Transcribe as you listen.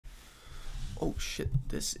Oh shit,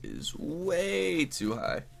 this is way too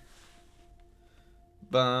high.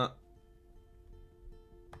 But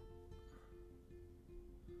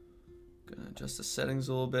gonna adjust the settings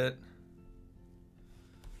a little bit.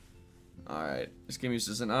 Alright, this game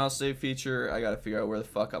uses an autosave feature. I gotta figure out where the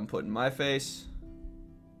fuck I'm putting my face.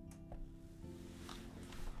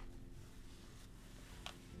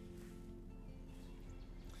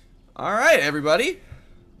 Alright, everybody.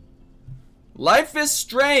 Life is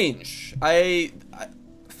Strange. I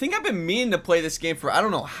think I've been meaning to play this game for I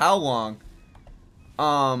don't know how long.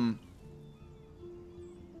 I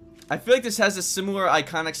feel like this has a similar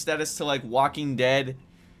iconic status to like Walking Dead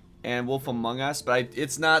and Wolf Among Us, but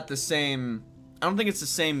it's not the same. I don't think it's the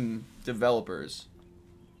same developers.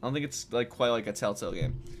 I don't think it's like quite like a Telltale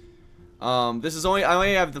game. This is I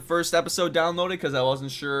only have the first episode downloaded because I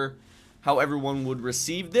wasn't sure how everyone would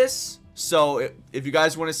receive this. So if you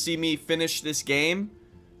guys want to see me finish this game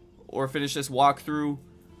or finish this walkthrough,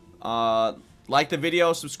 like the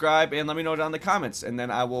video, subscribe, and let me know down in the comments, and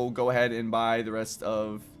then I will go ahead and buy the rest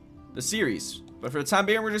of the series. But for the time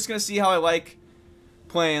being, we're just gonna see how I like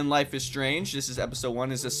playing Life is Strange. This is episode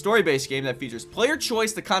 1. It's a story-based game that features player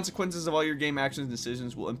choice. The consequences of all your game actions and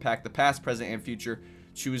decisions will impact the past, present, and future.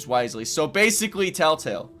 Choose wisely. So basically,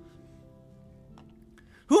 Telltale.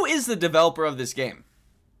 Who is the developer of this game?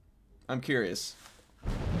 I'm curious.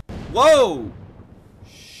 Whoa!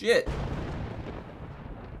 Shit. I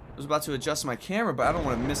was about to adjust my camera, but I don't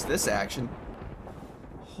want to miss this action.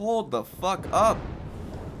 Hold the fuck up.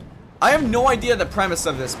 I have no idea the premise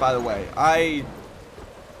of this, by the way. I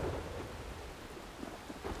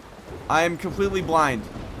am completely blind.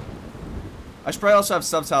 I should probably also have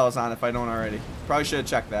subtitles on if I don't already. Probably should have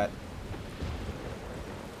checked that.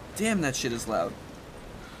 Damn, that shit is loud.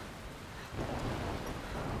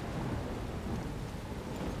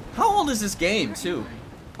 How old is this game, too?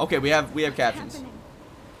 Okay, we have captions.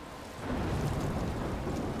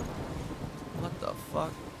 What the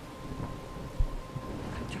fuck?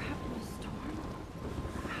 I'm trapped in a storm.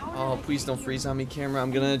 Oh, please don't freeze on me, camera.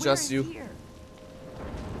 I'm gonna adjust you.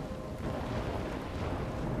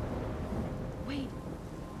 Wait,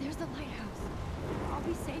 there's the lighthouse. I'll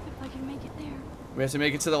be safe if I can make it there. We have to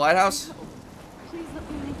make it to the lighthouse? Please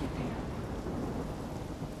let me make it there.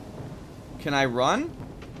 Can I run?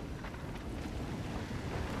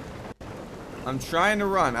 I'm trying to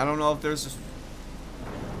run. I don't know if there's...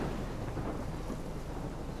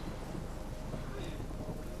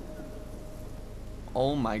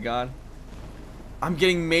 Oh my god. I'm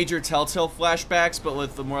getting major Telltale flashbacks, but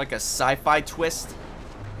with more like a sci-fi twist.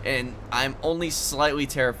 And I'm only slightly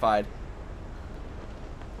terrified.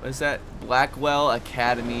 What is that? Blackwell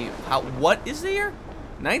Academy. What is the year?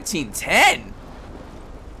 1910?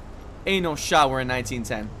 Ain't no shot we're in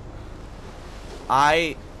 1910.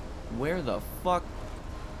 Where the fuck?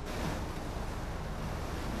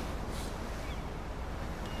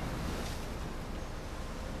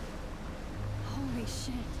 Holy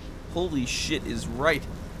shit. Holy shit is right.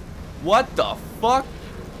 What the fuck?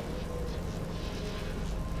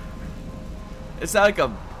 Is that like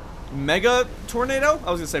a mega tornado?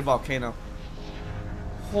 I was gonna say volcano.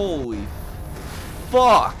 Holy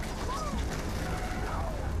fuck.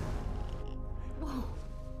 Whoa.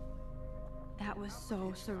 That was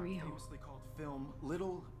so surreal. Famously called film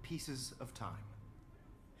Little Pieces of Time.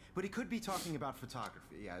 But he could be talking about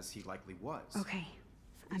photography, as he likely was. Okay,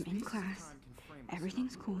 I'm in class.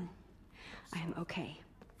 Everything's cool. I am okay.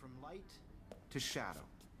 From light to shadow.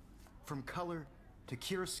 From color to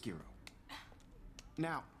chiaroscuro.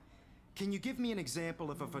 Now, can you give me an example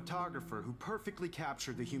of a photographer who perfectly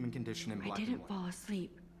captured the human condition in black and I didn't white? fall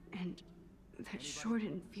asleep, and that sure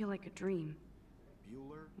didn't feel like a dream.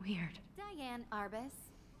 Bueller? Weird. Diane Arbus.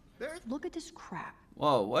 Look at this crap.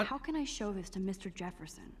 Whoa, what? How can I show this to Mr.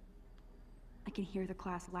 Jefferson? I can hear the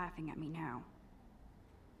class laughing at me now.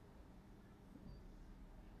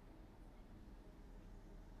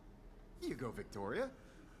 Here you go, Victoria.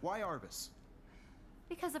 Why Arbus?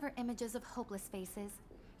 Because of her images of hopeless faces.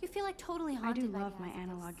 You feel like totally haunted by love the my eyes of those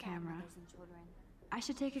analog sad camera. mothers and children. I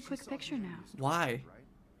should take a quick picture now. Why?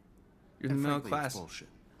 You're in the middle of frankly, it's class. bullshit.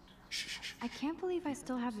 Shh, shh, shh. I can't believe I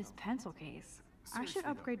still have this pencil case. I should Seriously, though,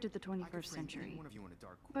 upgrade to the I could 21st frame century. any one of you in a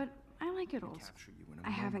dark But corner I like it and old. capture you in a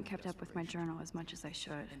I haven't moment of kept up with my desperation. journal as much as I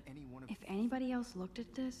should. And any one of If anybody else looked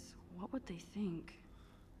at this, what would they think?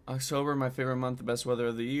 October, my favorite month, the best weather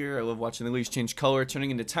of the year. I love watching the leaves change color,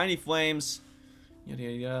 turning into tiny flames. Yada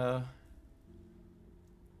yada yada.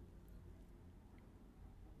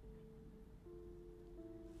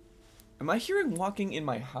 Am I hearing walking in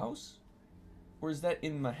my house? Or is that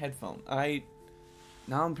in my headphone?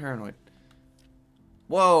 Now I'm paranoid.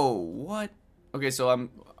 Whoa, what? Okay, so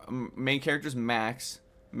main character's Max.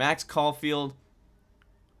 Max Caulfield.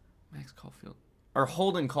 Max Caulfield. Or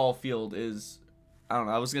Holden Caulfield is... I don't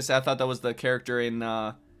know. I was going to say, I thought that was the character in...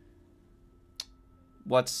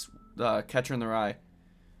 Catcher in the Rye.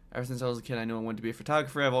 Ever since I was a kid, I knew I wanted to be a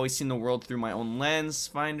photographer. I've always seen the world through my own lens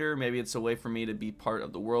finder. Maybe it's a way for me to be part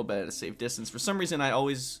of the world, but at a safe distance. For some reason, I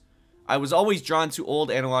was always drawn to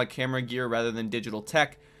old analog camera gear rather than digital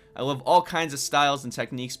tech. I love all kinds of styles and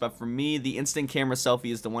techniques, but for me, the instant camera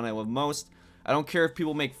selfie is the one I love most. I don't care if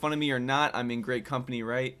people make fun of me or not. I'm in great company,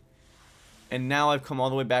 right? And now I've come all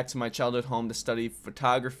the way back to my childhood home to study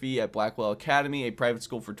photography at Blackwell Academy, a private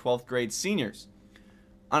school for 12th grade seniors.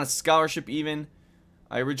 On a scholarship even.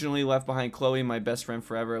 I originally left behind Chloe, my best friend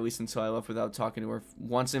forever, at least until I left without talking to her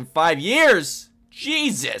once in 5 years.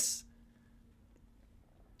 Jesus!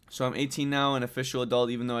 So I'm 18 now, an official adult,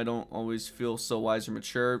 even though I don't always feel so wise or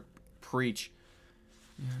mature. Preach.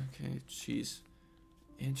 Okay, jeez.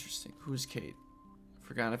 Interesting. Who's Kate?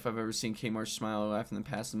 Forgotten if I've ever seen Kate Marsh smile or laugh in the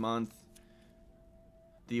past month.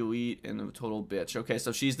 The elite and a total bitch. Okay,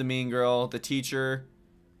 so she's the mean girl. The teacher.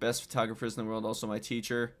 Best photographers in the world, also my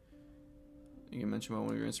teacher. You can mention about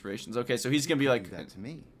one of your inspirations. Okay, so he's gonna be like... Do that to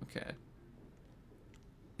me. Okay.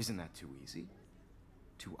 Isn't that too easy?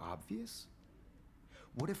 Too obvious?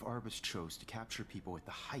 What if Arbus chose to capture people at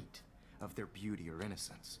the height of their beauty or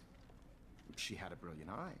innocence? She had a brilliant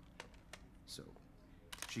eye. So,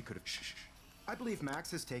 she could have... Shh. I believe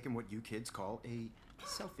Max has taken what you kids call a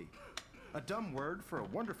selfie. A dumb word for a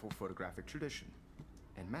wonderful photographic tradition.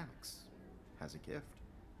 And Max has a gift.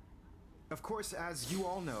 Of course, as you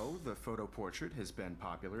all know, the photo portrait has been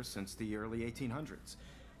popular since the early 1800s.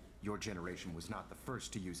 Your generation was not the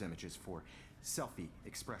first to use images for selfie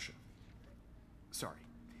expression. Sorry,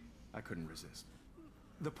 I couldn't resist.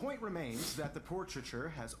 The point remains that the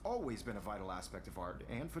portraiture has always been a vital aspect of art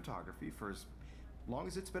and photography for as long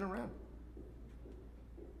as it's been around.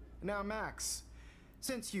 Now, Max,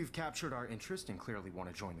 since you've captured our interest and clearly want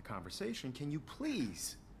to join the conversation, can you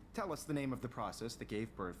please tell us the name of the process that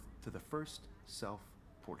gave birth to the first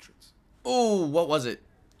self-portraits? Oh, what was it?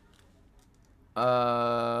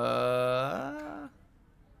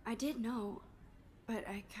 I did know, but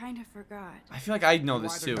I kind of forgot. I feel like I know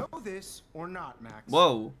this You too. either know this or not, Max.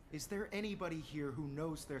 Whoa. Is there anybody here who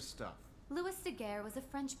knows their stuff? Louis Daguerre was a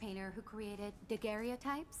French painter who created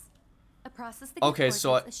daguerreotypes, a process that gives Okay,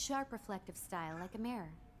 so portraits a sharp reflective style like a mirror.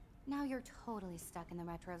 Now you're totally stuck in the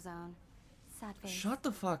retro zone. Sad face. Shut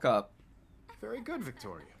the fuck up. Very good,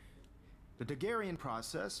 Victoria. The Daguerrean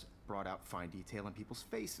process brought out fine detail in people's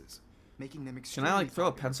faces, making them extremely like, throw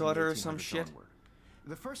a popular pencil from at her or the some 1800s shit? onward.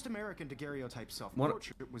 The first American daguerreotype What-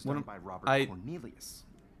 self-portrait was what done am- by Robert I- Cornelius.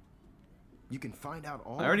 You can find out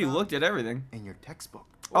all I already about looked it at everything. in your textbook.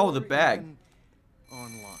 Oh, or the bag. even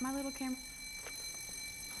online. My little camera.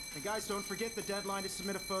 And guys, don't forget the deadline to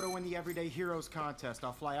submit a photo in the Everyday Heroes contest.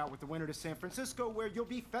 I'll fly out with the winner to San Francisco, where you'll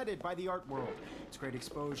be feted by the art world. It's great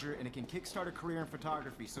exposure, and it can kickstart a career in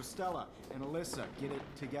photography. So Stella and Alyssa, get it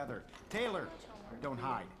together. Taylor, don't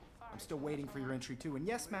hide. I'm still waiting for your entry too. And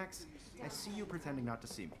yes, Max, I see you pretending not to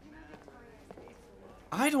see me.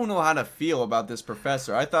 I don't know how to feel about this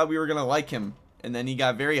professor. I thought we were gonna like him, and then he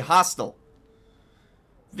got very hostile.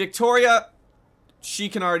 Victoria, she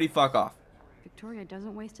can already fuck off. Victoria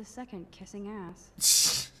doesn't waste a second kissing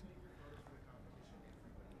ass.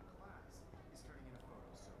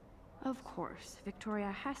 Of course,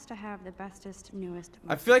 Victoria has to have the bestest, newest.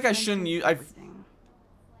 I feel like I most shouldn't fancy use- everything.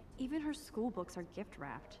 Even her school books are gift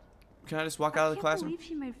wrapped. Can I just walk out of the I can't classroom? believe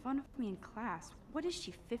she made fun of me in class. What is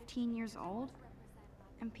she, 15 years old?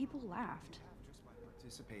 And people laughed. Just by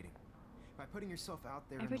participating, by putting yourself out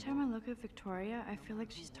there. Every time I look at Victoria, I feel like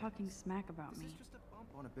she's talking smack about This me. is just a bump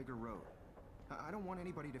on a bigger road. I don't want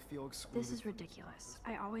anybody to feel excluded. This is ridiculous.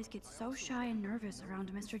 I always get so shy and nervous around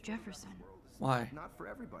Mr. Jefferson. Why? Not for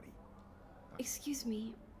everybody. Excuse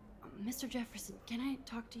me, Mr. Jefferson, can I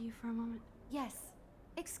talk to you for a moment? Yes.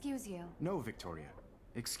 Excuse you. No, Victoria.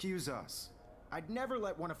 Excuse us. I'd never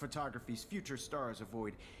let one of photography's future stars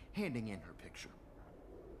avoid handing in her picture.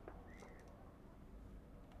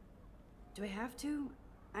 Do I have to?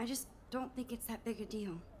 I just don't think it's that big a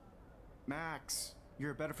deal. Max,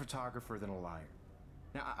 you're a better photographer than a liar.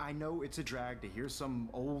 Now, I know it's a drag to hear some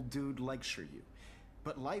old dude lecture you,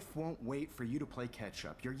 but life won't wait for you to play catch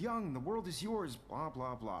up. You're young, the world is yours, blah,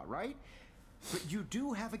 blah, blah, right? But you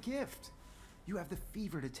do have a gift. You have the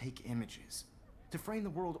fever to take images, to frame the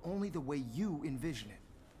world only the way you envision it.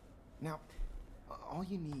 Now, all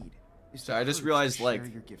you need is So the I just courage to realized, share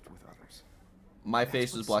like, your gift with others. My That's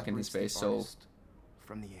face what was blocking his separates face, the so artist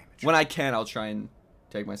from the amateur. when I can, I'll try and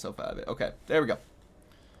take myself out of it. Okay, there we go.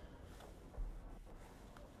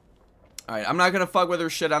 Alright, I'm not gonna fuck with her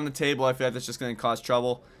shit on the table. I feel like that's just gonna cause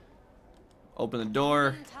trouble. Open the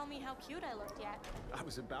door. Didn't tell me how cute I looked yet. I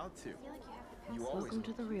was about to. You always Welcome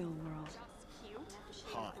to the real world. Cute?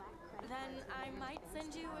 hot. Then I might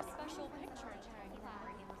send you a special picture.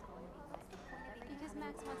 Because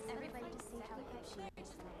Max wants everybody to see how cute she is.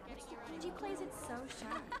 She plays it so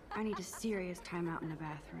shy. I need a serious timeout in the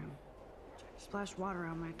bathroom. Splash water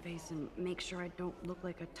on my face and make sure I don't look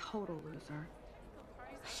like a total loser.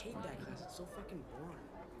 I hate that class. It's so fucking boring.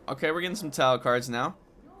 Okay, we're getting some tile cards now.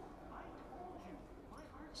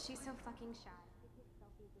 She's so fucking shy.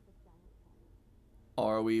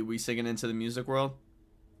 Are we singing into the music world?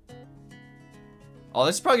 Oh,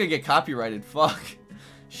 this is probably gonna get copyrighted. Fuck.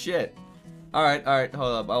 Shit. All right,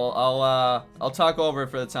 hold up. I'll talk over it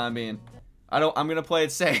for the time being. I'm gonna play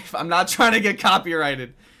it safe. I'm not trying to get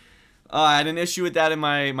copyrighted. I had an issue with that in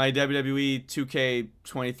my WWE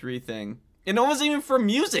 2K23 thing. And it wasn't even for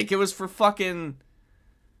music. It was for fucking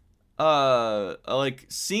like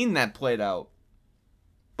scene that played out.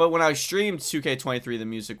 But when I streamed 2K23, the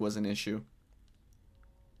music was an issue.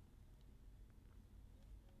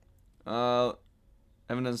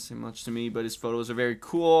 Evan doesn't say much to me, but his photos are very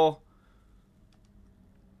cool.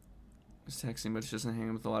 He's texting, but he doesn't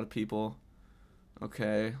hang with a lot of people.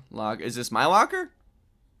 Okay, lock. Is this my locker?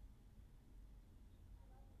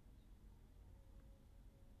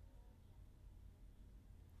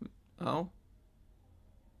 Oh.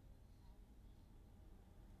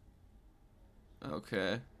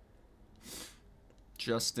 Okay.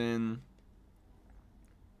 Justin.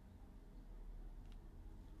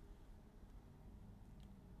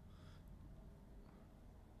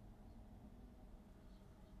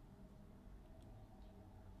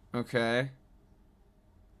 Okay.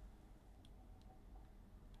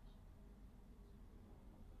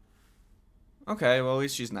 Okay, well at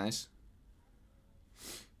least she's nice.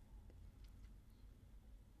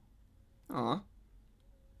 Aw.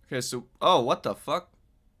 Okay, so... Oh, what the fuck?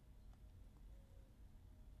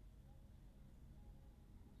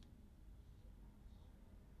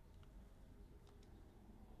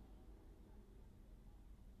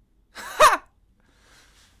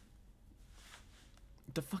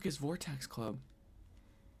 What the fuck is Vortex Club?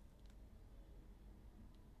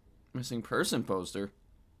 Missing person poster.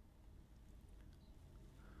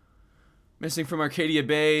 Missing from Arcadia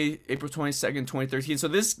Bay, April 22nd, 2013. So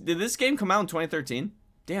did this game come out in 2013?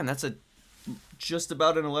 Damn, that's just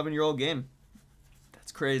about an 11-year-old game.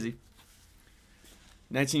 That's crazy.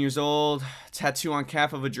 19 years old. Tattoo on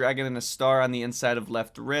calf of a dragon and a star on the inside of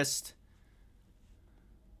left wrist.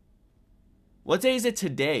 What day is it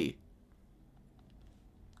today?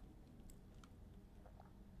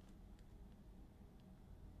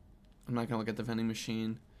 I'm not gonna look at the vending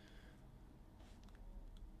machine.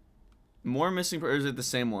 More missing, or is it the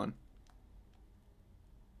same one?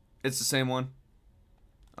 It's the same one?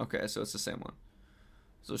 Okay, so it's the same one.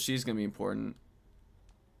 So she's gonna be important.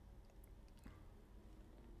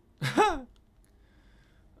 Oh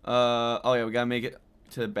yeah, we gotta make it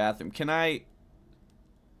to the bathroom. Can I...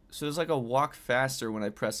 So there's like a walk faster when I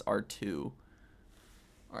press R2.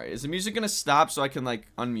 Alright, is the music gonna stop so I can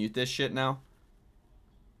like unmute this shit now?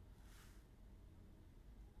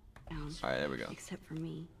 Alright, there we go. Except for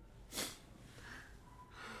me.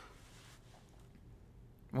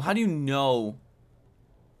 Well, how do you know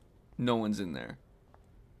no one's in there?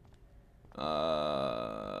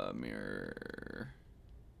 Mirror.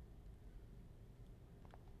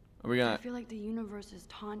 Are we gonna... I feel like the universe is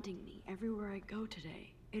taunting me everywhere I go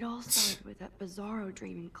today. It all started with that bizarro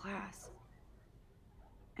dream in class.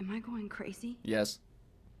 Am I going crazy? Yes.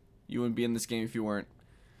 You wouldn't be in this game if you weren't.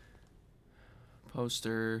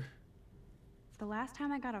 Poster. The last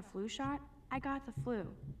time I got a flu shot, I got the flu.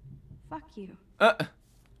 Fuck you.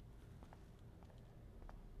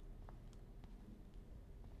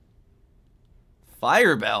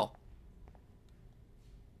 Fire bell.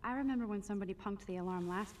 I remember when somebody punked the alarm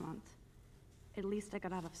last month. At least I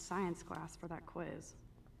got out of science class for that quiz.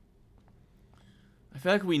 I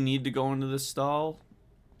feel like we need to go into the stall.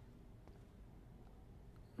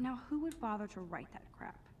 Now, who would bother to write that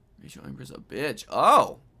crap? Rachel Amber's a bitch.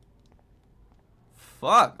 Oh.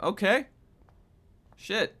 Fuck. Okay.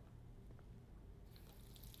 Shit.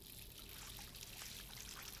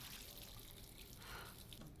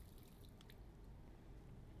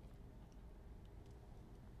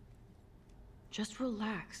 Just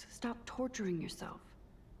relax. Stop torturing yourself.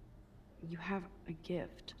 You have a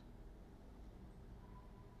gift.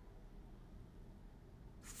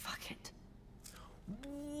 Fuck it.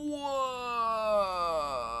 Whoa.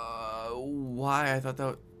 Why? I thought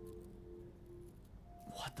that...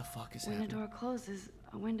 What What the fuck is When a happening? door closes,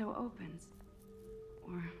 a window opens.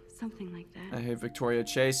 Or something like that. I hate Victoria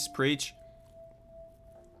Chase. Preach.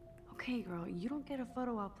 Okay, girl, you don't get a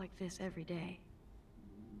photo op like this every day.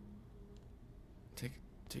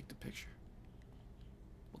 Take the picture.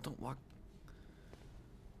 Well, don't walk.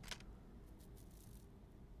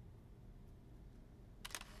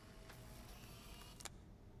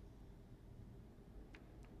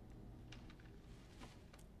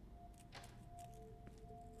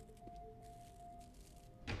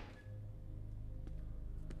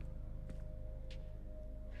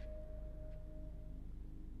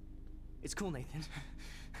 It's cool, Nathan.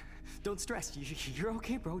 Don't stress. You're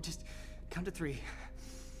okay, bro. Just count to 3.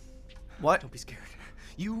 What? Don't be scared.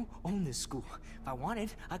 You own this school. If I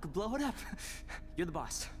wanted, I could blow it up. You're the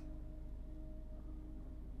boss.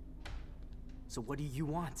 So what do you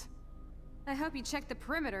want? I hope you check the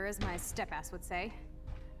perimeter, as my step-ass would say.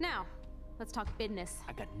 Now, let's talk business.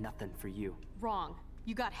 I got nothing for you. Wrong.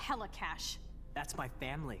 You got hella cash. That's my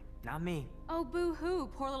family, not me. Oh, boo-hoo,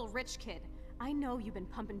 poor little rich kid. I know you've been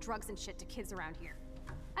pumping drugs and shit to kids around here.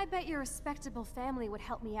 I bet your respectable family would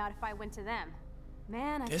help me out if I went to them.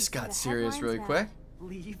 Man, I This can see got the serious headlines really now. quick.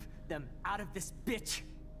 Leave them out of this bitch.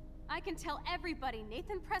 I can tell everybody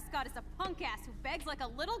Nathan Prescott is a punk ass who begs like a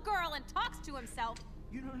little girl and talks to himself.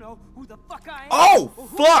 You don't know who the fuck I am. Oh, or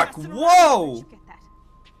who fuck! I'm messing around Whoa! Where'd you get that?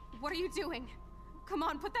 What are you doing? Come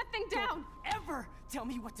on, put that thing with. down! Don't ever tell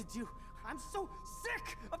me what to do. I'm so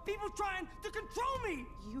sick of people trying to control me.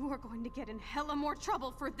 You are going to get in hella more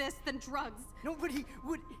trouble for this than drugs. Nobody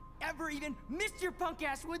would ever even miss your punk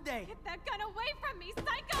ass, would they? Get that gun away from me,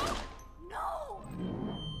 psycho! No!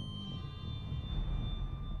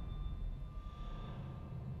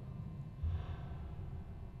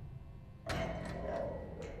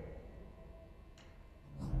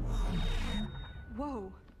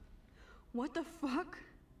 Whoa. What the fuck?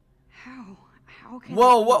 How? How can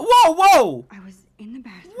Whoa! Whoa! Whoa! Whoa! I was in the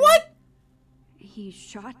bathroom. What? He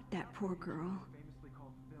shot that poor girl.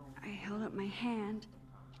 I held up my hand.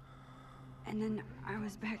 And then I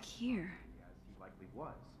was back here. He likely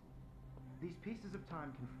was. These pieces of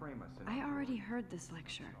time can frame us in I already heard this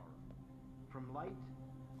lecture. from light.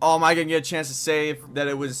 Oh, am I gonna get a chance to say that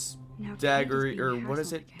it was Now Dagger Candy's or being what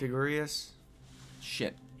is it? hassled again. Dagurius?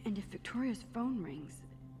 Shit. And if Victoria's phone rings,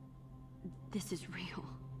 this is real.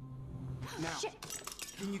 Now, Shit.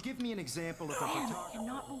 can you give me an example of a Man, I photographer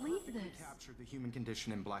cannot believe who this. captured the human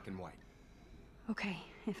condition in black and white? Okay,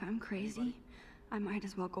 if I'm crazy, I might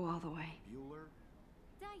as well go all the way. Bueller?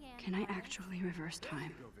 Diane. Can I actually reverse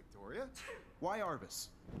time? Go, Victoria. Why Arbus?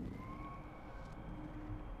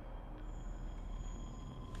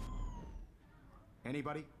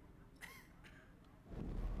 Anybody?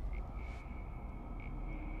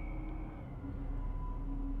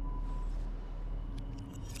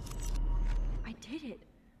 I did it.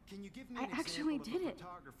 Can you give me I an actually example of did a it.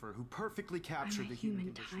 photographer who perfectly captured a the human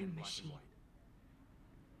human condition in time black and machine. white?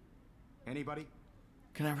 Anybody?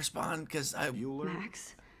 Can I respond? Cause I. Bueller?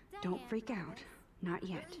 Max, don't freak out. Not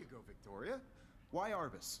yet. There you go, Victoria. Why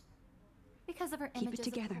Arbus? Because of her Keep it images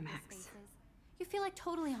of together, homeless Max. faces. You feel like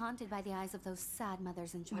totally haunted by the eyes of those sad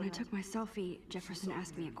mothers and When I children. took my selfie, Jefferson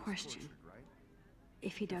asked me a question. Right?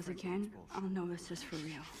 If he does again, I'll know this is for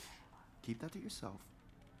real. Keep that to yourself.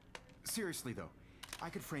 Seriously, though, I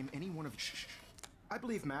could frame any one of. Shh. I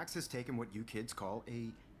believe Max has taken what you kids call a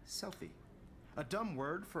selfie. A dumb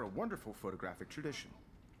word for a wonderful photographic tradition.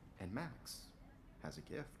 And Max has a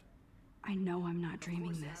gift. I know I'm not Of dreaming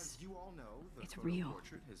course, this. as you all know, the It's photo real.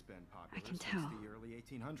 portrait has been popular I can since tell. the early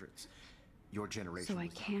 1800s. Your generation So I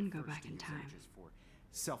was not can the go first back to in use time. images for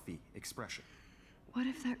selfie expression. What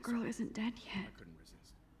if that girl isn't dead yet? I couldn't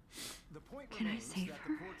resist. The point Can I remains save that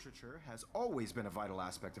her? the portraiture has always been a vital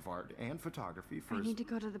aspect of art and photography for I as need to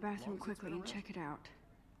go to the long bathroom as it's quickly been and around. check it out.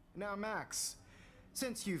 Now, Max,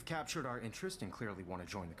 since you've captured our interest and clearly want to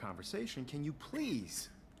join the conversation, can you please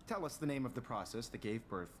tell us the name of the process that gave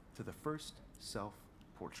birth to the first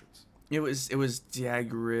self-portraits? It was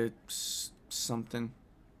Dagger something.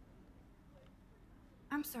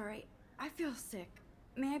 I'm sorry. I feel sick.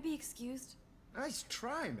 May I be excused? Nice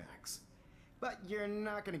try, Max. But you're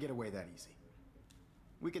not going to get away that easy.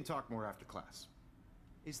 We can talk more after class.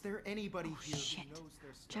 Is there anybody Oh, here shit. who knows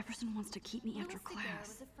their stuff? Jefferson wants to keep me after Louis Daguerre class.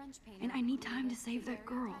 was a French painter And I who need time to created save that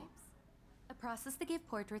girl. daguerreotypes. A process that gave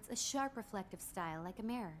portraits a sharp reflective style like a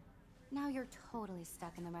mirror. Now you're totally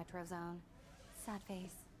stuck in the retro zone. Sad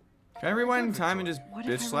face. Can I rewind in time and just What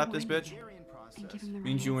if bitch I slap this rewind bitch? it Hungarian process And give him the right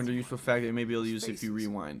Means you learned the answer? useful fact that you may be able to use it if you spaces,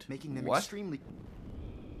 rewind. making them What? extremely.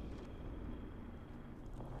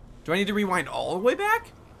 Do I need to rewind all the way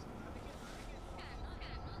back?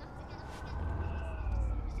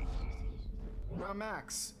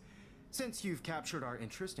 Max, since you've captured our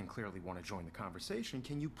interest and clearly want to join the conversation,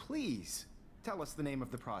 can you please tell us the name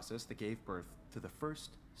of the process that gave birth to the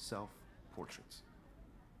first self-portraits?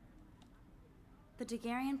 The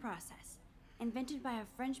Daguerrean process, invented by a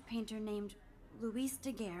French painter named Louis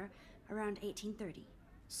Daguerre around 1830.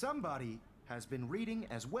 Somebody has been reading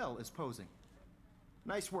as well as posing.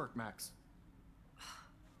 Nice work, Max.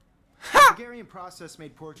 The Daguerrean process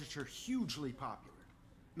made portraiture hugely popular,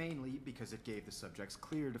 mainly because it gave the subjects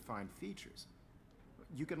clear, defined features.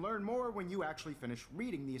 You can learn more when you actually finish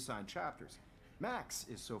reading the assigned chapters. Max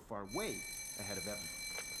is so far way ahead of everyone.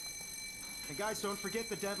 And guys, don't forget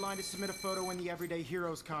the deadline to submit a photo in the Everyday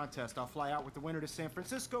Heroes contest. I'll fly out with the winner to San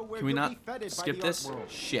Francisco, where Can we you'll not be feted skip by the this? art world.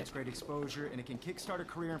 Shit. It's great exposure, and it can kickstart a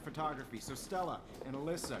career in photography. So Stella and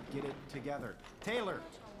Alyssa, get it together. Taylor,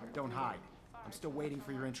 don't hide. I'm still waiting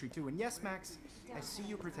for your entry too. And yes, Max, I see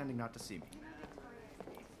you pretending not to see me.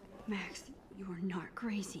 Max, you are not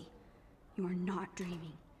crazy. You are not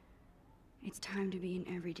dreaming. It's time to be an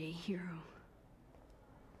everyday hero.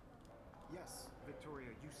 Yes, Victoria,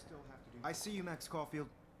 you still have to do... I see you, Max Caulfield.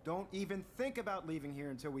 Don't even think about leaving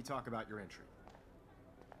here until we talk about your entry.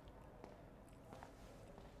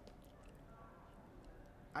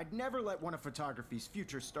 I'd never let one of photography's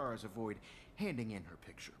future stars avoid handing in her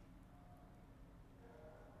picture.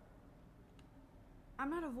 I'm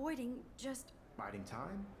not avoiding, just... Biding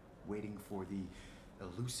time? Waiting for the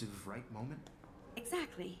elusive right moment?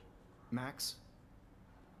 Exactly. Max,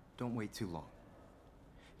 don't wait too long.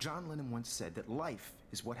 John Lennon once said that life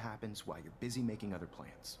is what happens while you're busy making other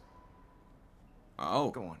plans. Oh.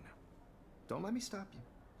 Go on now. Don't let me stop you.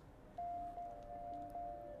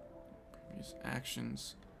 Previous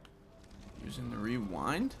actions. Using the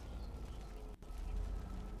rewind?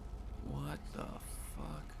 What the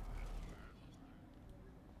fuck?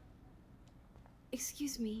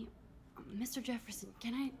 Excuse me, Mr. Jefferson,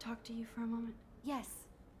 can I talk to you for a moment? Yes.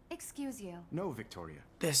 Excuse you. No, Victoria.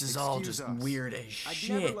 This is all Excuse just us. weird as I'd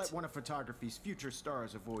shit. never let one of photography's future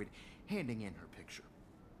stars avoid handing in her picture.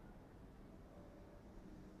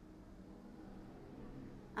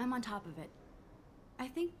 I'm on top of it. I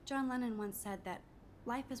think John Lennon once said that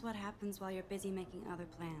life is what happens while you're busy making other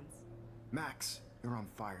plans. Max, you're on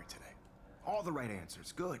fire today. All the right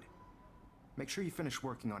answers. Good. Make sure you finish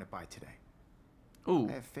working on it by today. Ooh.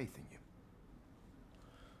 I have faith in you.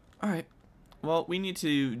 Alright. Well, we need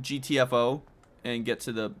to GTFO and get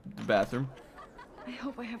to the bathroom. I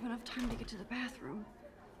hope I have enough time to get to the bathroom.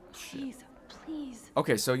 Please, please.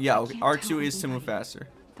 Okay, so yeah, I can't R2 tell is to move anybody. faster.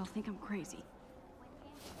 They'll think I'm crazy.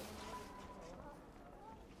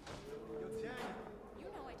 You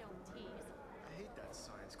know I don't tease. I hate that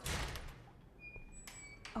science class.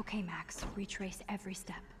 Okay, Max, retrace every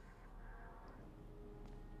step.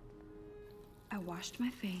 I washed my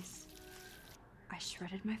face. I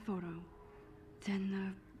shredded my photo. Then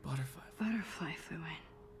the butterfly flew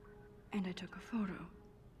in. And I took a photo.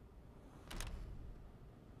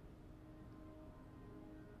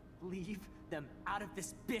 Leave them out of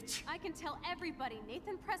this bitch. I can tell everybody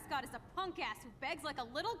Nathan Prescott is a punk ass who begs like a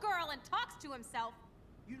little girl and talks to himself.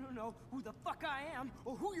 You don't know who the fuck I am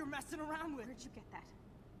or who you're messing around with. Where'd you get that?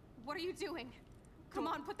 What are you doing? Come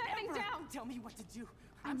on, put that thing Ever down! Tell me what to do.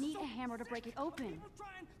 I need a hammer to break it open. People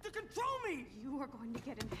trying to control me. You are going to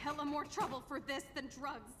get in hella more trouble for this than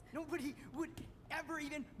drugs. Nobody would ever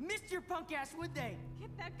even miss your punk ass, would they?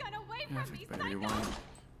 Get that gun away from me, Everybody psycho! want.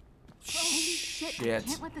 Holy shit, I Shit.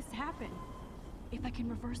 can't let this happen. If I can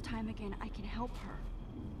reverse time again, I can help her.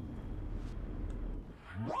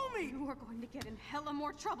 Roll me. You are going to get in hella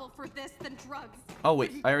more trouble for this than drugs. Oh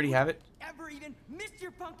wait, I already have it. Ever even miss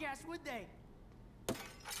your punk ass, would they?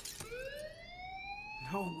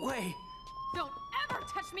 No way. Don't ever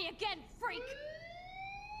touch me again, freak!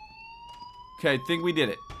 Okay, I think we did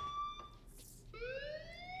it.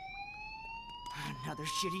 Another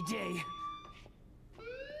shitty day.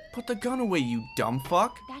 Put the gun away, you dumb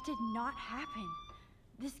fuck. That did not happen.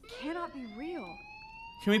 This cannot be real.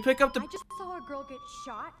 Can we pick up the... I just saw a girl get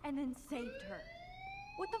shot and then saved her.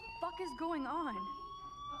 What the fuck is going on?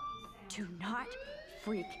 Do not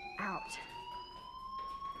freak out.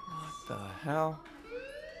 What the hell?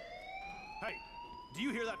 Hey, do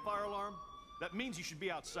you hear that fire alarm? That means you should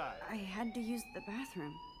be outside. I had to use the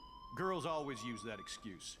bathroom. Girls always use that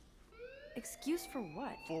excuse. Excuse for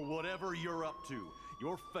what? For whatever you're up to,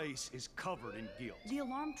 your face is covered in guilt. The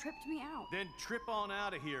alarm tripped me out. Then trip on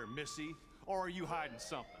out of here, Missy. Or are you hiding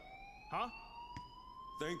something? Huh?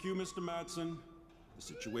 Thank you, Mr. Madsen. The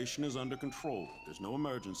situation is under control. There's no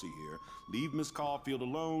emergency here. Leave Miss Caulfield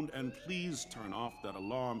alone, and please turn off that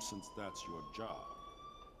alarm since that's your job.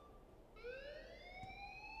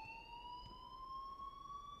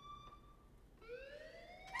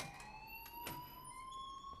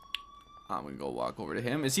 I'm gonna go walk over to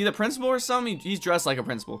him. Is he the principal or something? He's dressed like a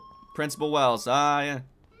principal. Principal Wells. Ah, yeah.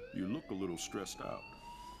 You look a little stressed out.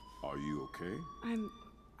 Are you okay?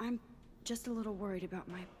 I'm just a little worried about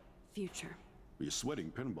my future. You're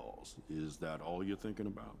sweating pinballs. Is that all you're thinking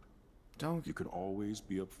about? Don't. You can always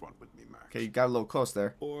be upfront with me, Max. Okay, you got a little close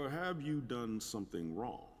there. Or have you done something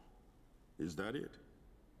wrong? Is that it?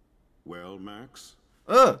 Well, Max,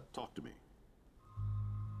 talk to me.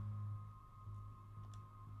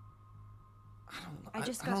 I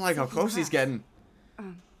don't like how close he's getting.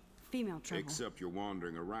 Female trouble. Except you're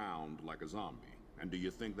wandering around like a zombie. And do you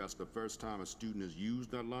think that's the first time a student has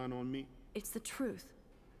used that line on me? It's the truth.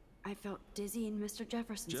 I felt dizzy in Mr.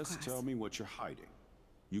 Jefferson's class. Just tell me what you're hiding.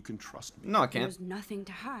 You can trust me. No, I can't. There's nothing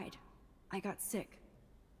to hide. I got sick.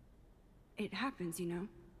 It happens, you know.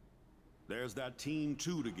 There's that teen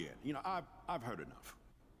toot again. You know, I've heard enough.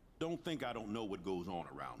 Don't think I don't know what goes on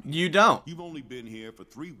around here. You don't. You've only been here for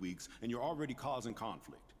 3 weeks, and you're already causing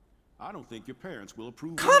conflict. I don't think your parents will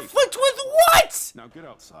approve. Conflict with what? Now get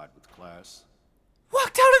outside with class.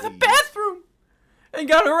 Walked out of the bathroom and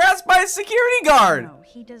got harassed by a security guard. No,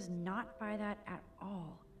 he does not buy that at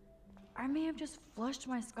all. I may have just flushed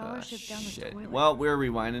my scholarship down the toilet. Well, we're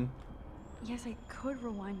rewinding. Yes, I could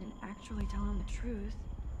rewind and actually tell him the truth.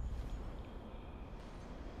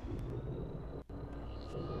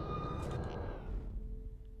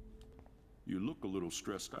 You look a little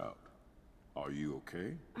stressed out. Are you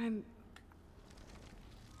okay?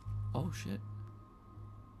 Oh, shit.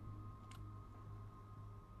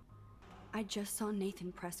 I just saw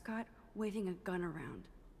Nathan Prescott waving a gun around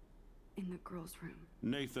in the girls' room.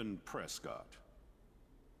 Nathan Prescott.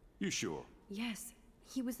 You sure? Yes,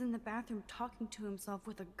 he was in the bathroom talking to himself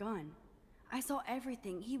with a gun. I saw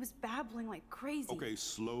everything. He was babbling like crazy. Okay,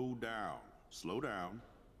 slow down. Slow down.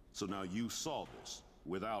 So now you saw this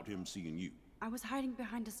without him seeing you. I was hiding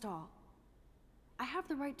behind a stall. I have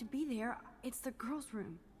the right to be there. It's the girls'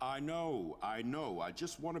 room. I know. I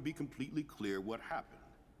just want to be completely clear what happened.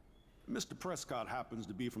 Mr. Prescott happens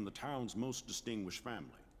to be from the town's most distinguished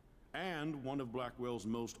family, and one of Blackwell's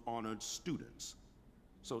most honored students.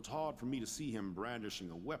 So it's hard for me to see him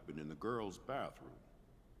brandishing a weapon in the girls' bathroom.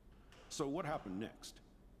 So what happened next?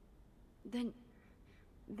 Then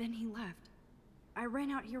he left. I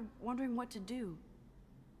ran out here wondering what to do.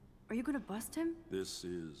 Are you gonna bust him? This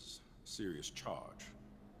is a serious charge.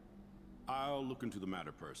 I'll look into the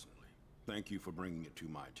matter personally. Thank you for bringing it to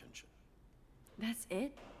my attention. That's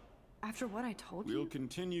it? After what I told you? We'll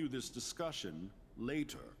continue this discussion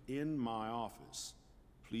later in my office.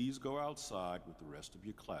 Please go outside with the rest of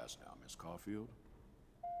your class now, Miss Caulfield.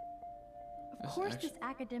 Of course this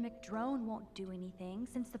academic drone won't do anything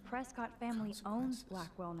since the Prescott family owns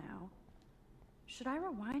Blackwell now. Should I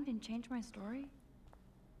rewind and change my story?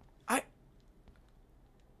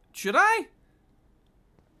 Should I?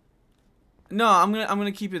 No, I'm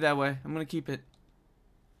gonna keep it that way. I'm gonna keep it.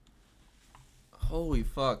 Holy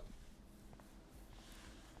fuck.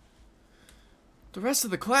 The rest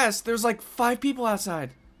of the class, there's like 5 people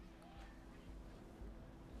outside.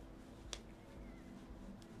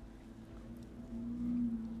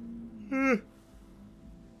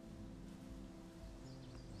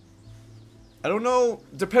 I don't know,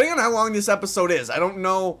 depending on how long this episode is, I don't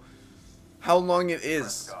know how long it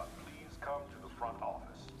is.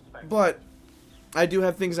 But I do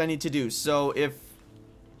have things I need to do, so if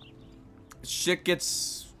shit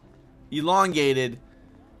gets elongated,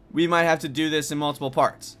 we might have to do this in multiple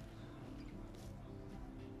parts.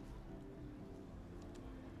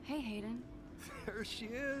 Hey, Hayden. There she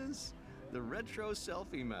is, the retro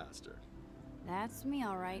selfie master. That's me,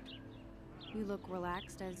 all right. You look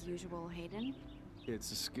relaxed as usual, Hayden.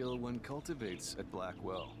 It's a skill one cultivates at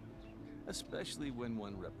Blackwell, especially when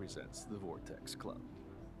one represents the Vortex Club.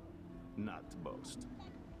 Not to boast.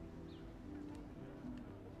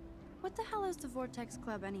 What the hell is the Vortex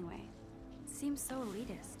Club anyway? It seems so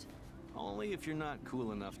elitist. Only if you're not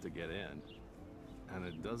cool enough to get in. And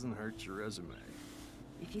it doesn't hurt your resume.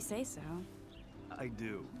 If you say so. I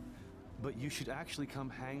do. But you should actually come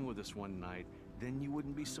hang with us one night, then you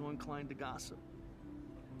wouldn't be so inclined to gossip.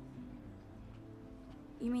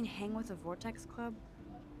 You mean hang with the Vortex Club?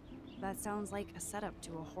 That sounds like a setup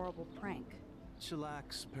to a horrible prank.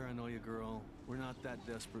 Chillax, paranoia girl. We're not that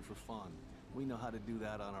desperate for fun. We know how to do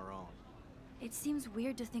that on our own. It seems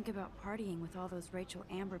weird to think about partying with all those Rachel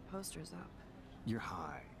Amber posters up. You're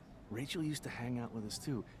high. Rachel used to hang out with us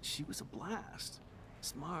too. She was a blast.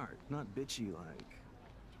 Smart, not bitchy like,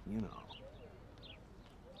 you know.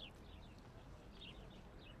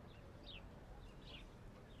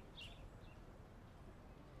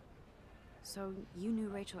 So you knew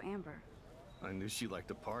Rachel Amber? I knew she liked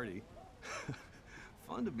to party.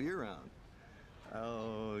 Fun to be around.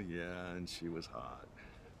 Oh, yeah, and she was hot.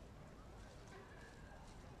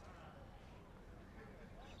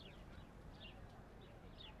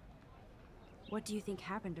 What do you think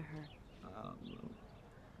happened to her?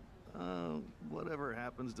 Whatever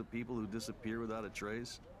happens to people who disappear without a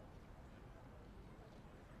trace.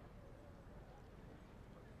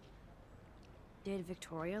 Did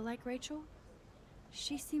Victoria like Rachel?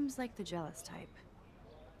 She seems like the jealous type.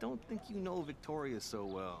 Don't think you know Victoria so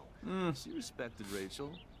well. She respected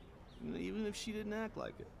Rachel, even if she didn't act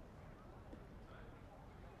like it.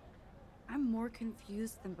 I'm more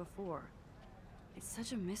confused than before. It's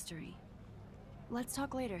such a mystery. Let's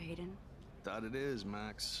talk later, Hayden. That it is,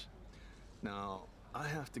 Max. Now, I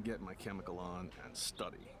have to get my chemical on and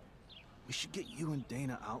study. We should get you and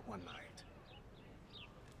Dana out one night.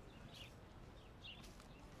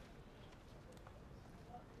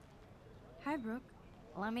 Hi, Brooke.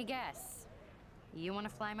 Let me guess. You want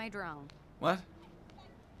to fly my drone? What?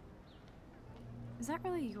 Is that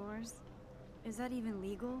really yours? Is that even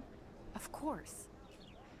legal? Of course.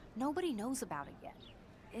 Nobody knows about it yet.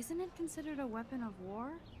 Isn't it considered a weapon of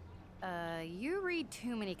war? You read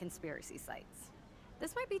too many conspiracy sites.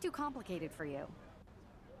 This might be too complicated for you.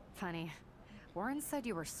 Funny. Warren said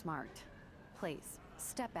you were smart. Please,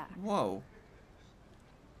 step back. Whoa.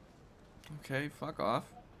 Okay, fuck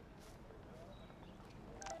off.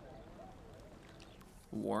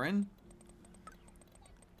 Warren?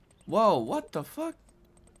 Whoa, what the fuck?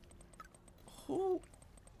 Who?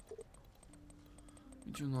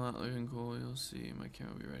 You do not looking cool, you'll see. My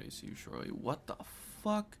camera will be ready to see you shortly. What the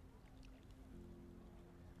fuck?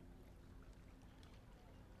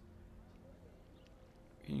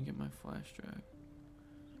 Can you get my flash drive?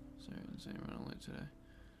 Sorry, I'm saying running late today.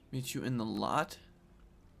 Meet you in the lot?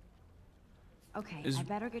 Okay, I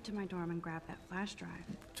better get to my dorm and grab that flash drive.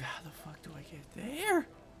 How the fuck do I get there?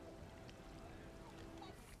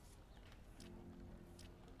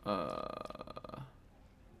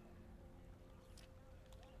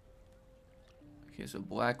 Okay, so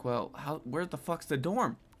Blackwell. Where the fuck's the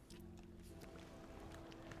dorm?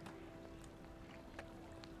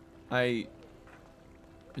 Is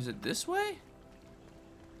it this way?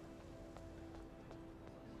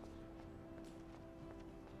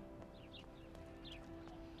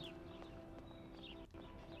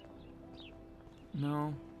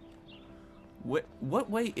 No. What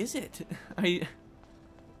way is it? I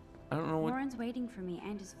don't know what. Warren's waiting for me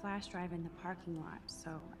and his flash drive in the parking lot,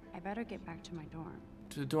 so I better get back to my dorm.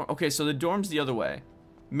 To the dorm. Okay, so the dorm's the other way.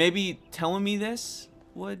 Maybe telling me this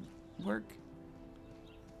would work.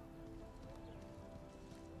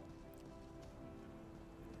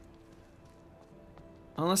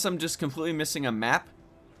 Unless I'm just completely missing a map.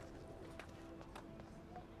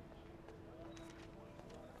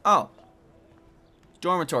 Oh.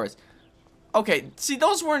 Dormitories. Okay, see,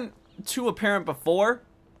 those weren't too apparent before.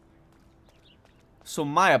 So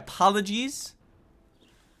my apologies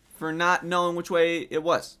for not knowing which way it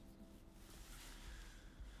was.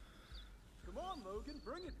 Come on, Logan,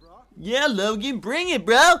 bring it, bro. Yeah, Logan, bring it,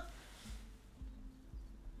 bro.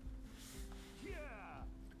 Yeah.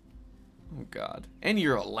 Oh, God. And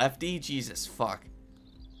you're a lefty? Jesus, fuck.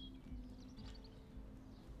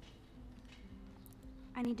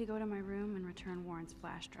 I need to go to my room and return Warren's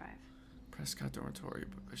flash drive. Prescott Dormitory,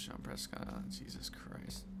 Sean Prescott. Oh, Jesus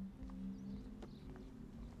Christ.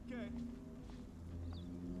 Okay.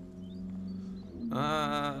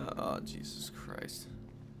 Oh, Jesus Christ.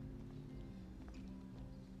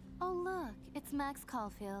 Oh, look, it's Max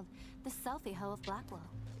Caulfield, the selfie hoe of Blackwell.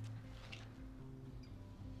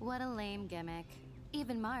 What a lame gimmick.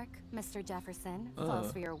 Even Mark, Mr. Jefferson,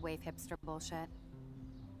 falls for your wave hipster bullshit.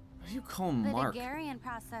 What do you call him, Mark? The Daguerrean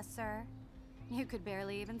process, sir. You could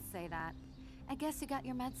barely even say that. I guess you got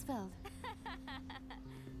your meds filled.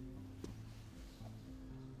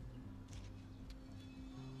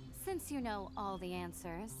 Since you know all the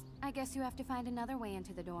answers, I guess you have to find another way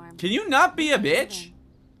into the dorm. Can you not be a bitch?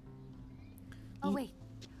 Oh, wait.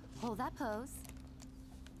 Hold that pose.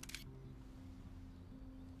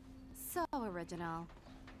 So original.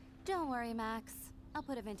 Don't worry, Max. I'll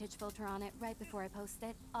put a vintage filter on it right before I post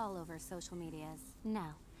it all over social medias.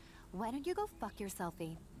 Now, why don't you go fuck your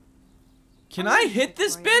selfie? Can I hit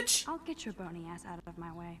this bitch? I'll get your bony ass out of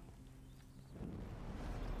my way.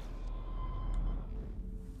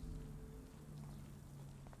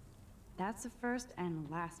 That's the first and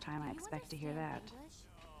last time I expect to hear that.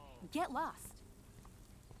 Get lost.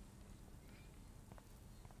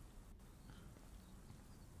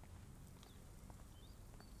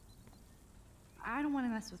 I don't want to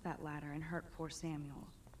mess with that ladder and hurt poor Samuel.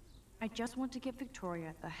 I just want to get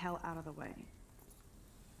Victoria the hell out of the way.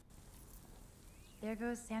 There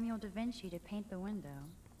goes Samuel da Vinci to paint the window.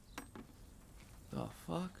 The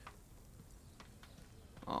fuck?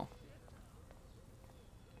 Oh.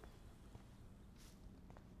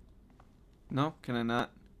 No, can I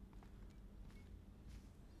not?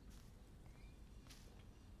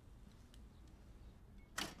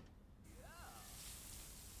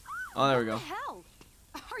 Oh, there we go. What the hell?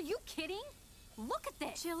 Are you kidding? Look at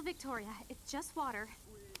this. Chill, Victoria. It's just water.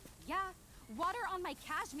 Yeah, water on my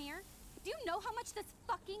cashmere. Do you know how much this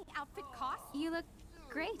fucking outfit costs? You look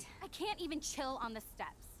great. I can't even chill on the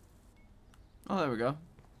steps. Oh, there we go.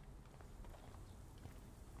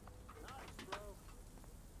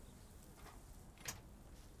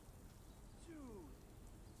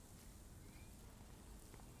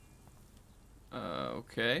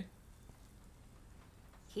 Okay.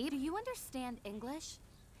 Do you understand English?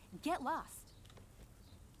 Get lost.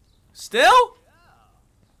 Still?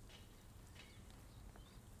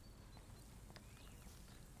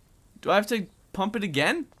 Do I have to pump it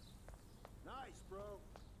again? Nice, bro.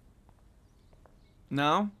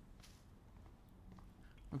 No?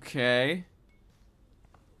 Okay.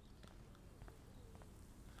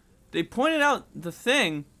 They pointed out the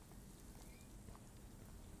thing.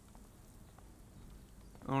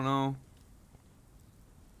 Oh no.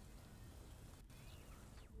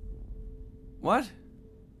 What?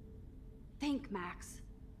 Think, Max.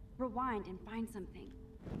 Rewind and find something.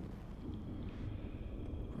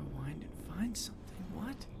 Rewind and find something.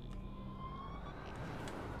 What?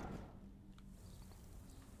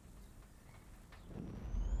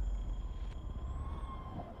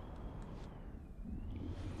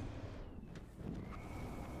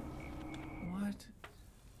 What?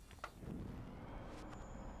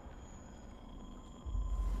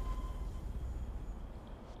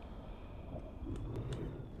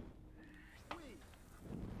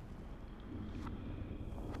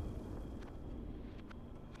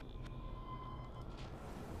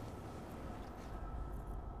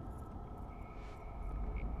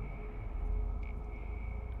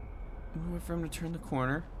 Wait for him to turn the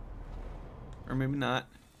corner. Or maybe not.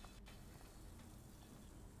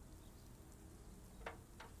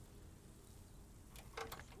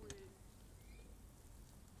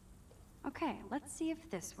 Okay, let's see if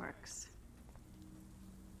this works.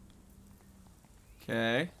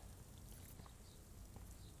 Okay.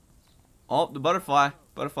 Oh, the butterfly.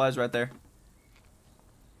 Butterfly's right there.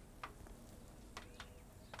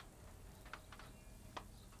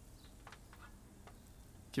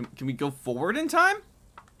 Can we go forward in time?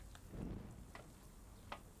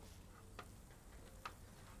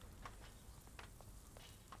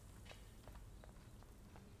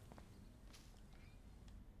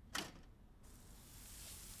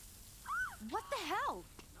 What the hell?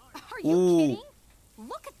 Are you kidding?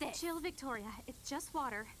 Look at this. Chill, Victoria. It's just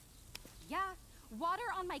water. Yeah, water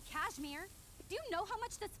on my cashmere. Do you know how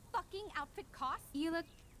much this fucking outfit costs? You look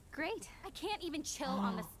great. I can't even chill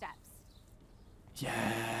on the steps.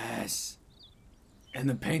 Yes. And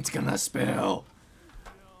the paint's gonna spill.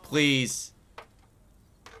 Please.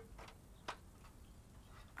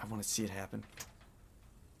 I want to see it happen.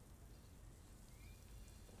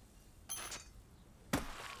 No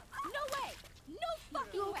way! No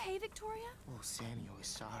fucking You way! okay, Victoria? Oh, Samuel is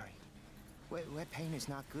sorry. Wet paint is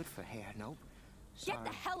not good for hair, nope. Sorry. Get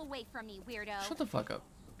the hell away from me, weirdo. Shut the fuck up.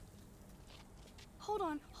 Hold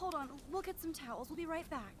on. We'll get some towels. We'll be right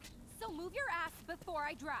back. So move your ass before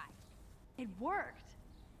I dry. It worked.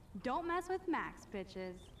 Don't mess with Max,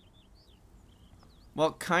 bitches.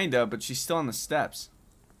 Well, kinda, but she's still on the steps.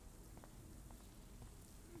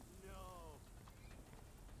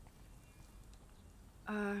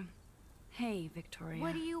 Hey, Victoria.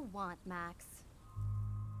 What do you want, Max?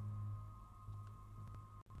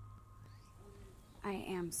 I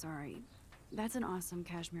am sorry. That's an awesome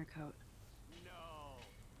cashmere coat.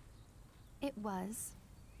 It was.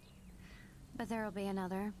 But there'll be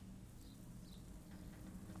another.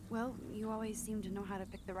 Well, you always seem to know how to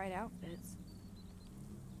pick the right outfits.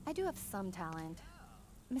 I do have some talent.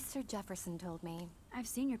 Mr. Jefferson told me. I've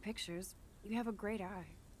seen your pictures. You have a great eye.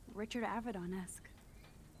 Richard Avedon-esque.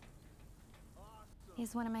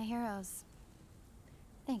 He's one of my heroes.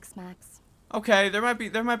 Thanks, Max. Okay, there might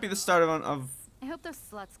be the start of I hope those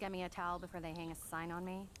sluts get me a towel before they hang a sign on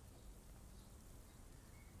me.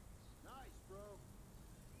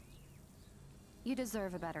 You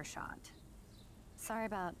deserve a better shot. Sorry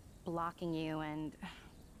about blocking you and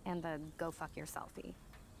the go fuck your selfie.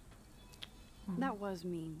 That was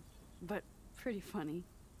mean, but pretty funny.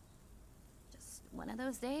 Just one of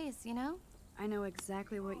those days, you know? I know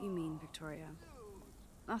exactly what you mean, Victoria.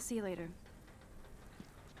 I'll see you later.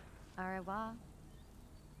 Au revoir.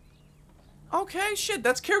 Okay, shit,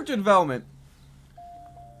 that's character development.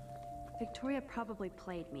 Victoria probably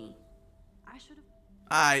played me. I should have.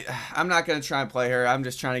 I'm not gonna try and play her. I'm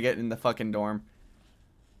just trying to get in the fucking dorm.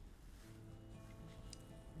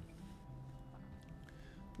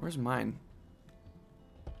 Where's mine?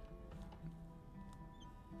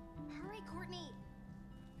 Hurry, Courtney.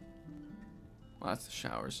 Well, that's the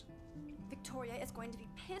showers. Victoria is going to be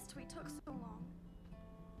pissed we took so long.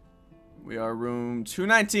 We are room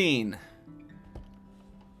 219.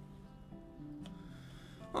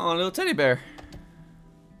 Oh, a little teddy bear.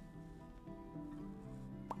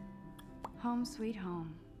 Home sweet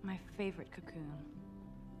home. My favorite cocoon.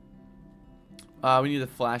 We need the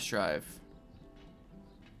flash drive.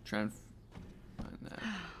 Try and find that.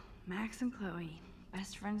 Max and Chloe.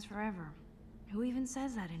 Best friends forever. Who even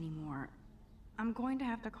says that anymore? I'm going to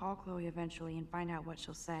have to call Chloe eventually and find out what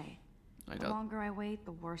she'll say. The longer I wait,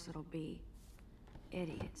 the worse it'll be.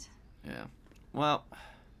 Idiot. Yeah. Well.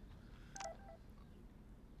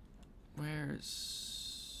 Where's...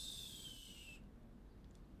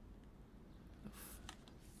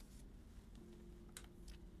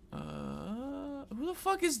 Who the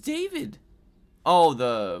fuck is David? Oh,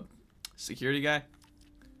 the security guy.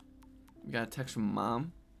 We got a text from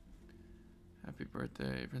Mom. Happy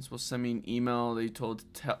birthday. Principal sent me an email that he told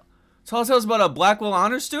to tell us about a Blackwell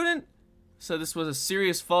honor student. Said this was a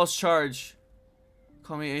serious false charge.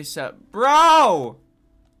 Call me ASAP. Bro!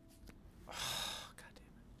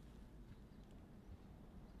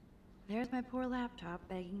 There's my poor laptop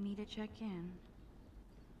begging me to check in.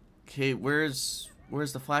 Okay, where's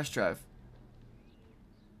the flash drive?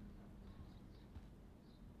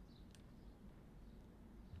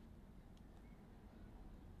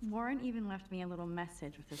 Warren even left me a little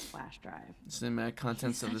message with his flash drive. The cinematic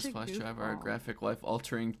contents of this such a flash drive are a goofball. graphic,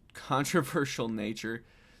 life-altering, controversial nature.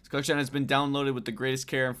 This collection has been downloaded with the greatest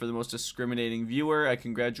care, and for the most discriminating viewer, I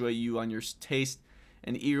congratulate you on your taste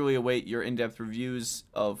and eagerly await your in-depth reviews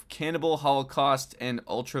of Cannibal Holocaust and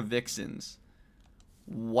Ultra Vixens.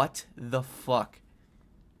 What the fuck?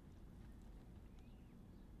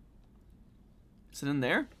 Is it in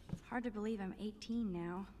there? Hard to believe I'm 18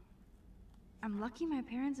 now. I'm lucky my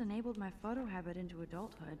parents enabled my photo habit into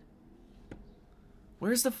adulthood.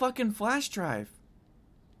 Where's the fucking flash drive?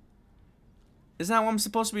 Isn't that what I'm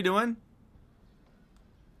supposed to be doing?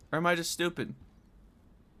 Or am I just stupid?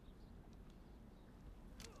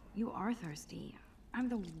 You are thirsty. I'm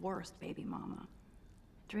the worst baby mama.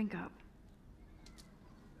 Drink up.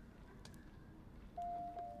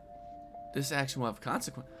 This action will have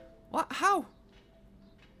consequence. What? How?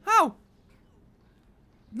 How?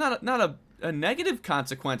 Not a negative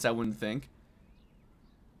consequence, I wouldn't think.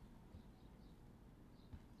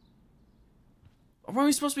 Weren't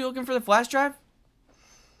we supposed to be looking for the flash drive?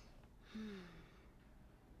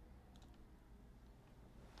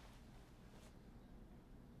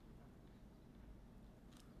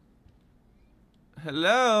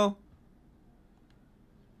 Hello?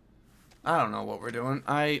 I don't know what we're doing.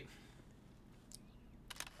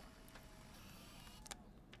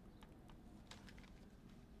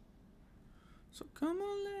 So come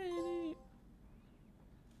on, lady.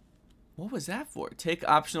 What was that for? Take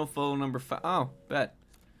optional photo number 5. Oh, bet.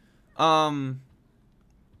 The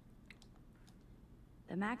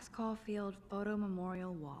Max Caulfield Photo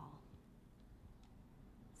Memorial Wall.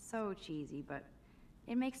 So cheesy, but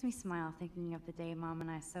it makes me smile thinking of the day Mom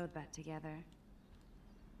and I sewed that together.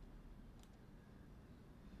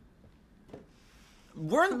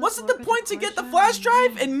 Wasn't the point to get the flash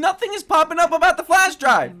drive? And nothing is popping up about the flash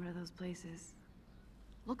drive. Remember those places.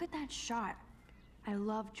 Look at that shot. I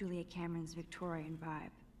love Julia Cameron's Victorian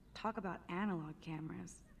vibe. Talk about analog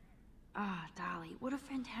cameras. Ah, Dolly, what a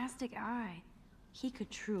fantastic eye. He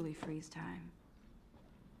could truly freeze time.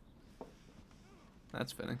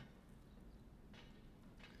 That's fitting.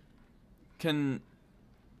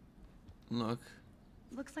 Look.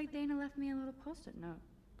 Looks like Dana left me a little post-it note.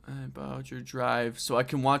 I borrowed your drive so I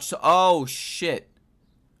can watch. Oh shit.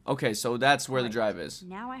 Okay, so that's where the drive is.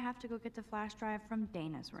 Now I have to go get the flash drive from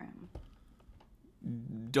Dana's room.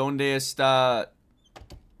 Donde está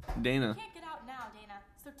Dana? You can't get out now, Dana.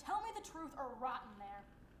 So tell me the truth or rot in there.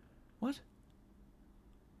 What?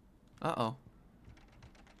 Uh-oh.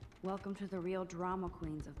 Welcome to the real drama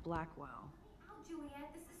queens of Blackwell. Oh,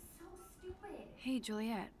 Juliet, this is so stupid. Hey,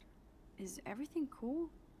 Juliet. Is everything cool?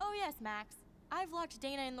 Oh, yes, Max. I've locked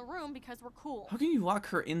Dana in the room because we're cool. How can you lock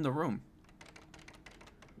her in the room?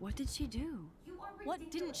 What did she do? What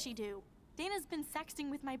didn't she do? Dana's been sexting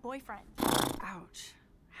with my boyfriend. Ouch.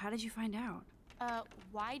 How did you find out?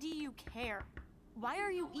 Why do you care? Why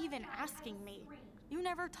are you even asking me? You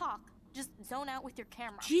never talk. Just zone out with your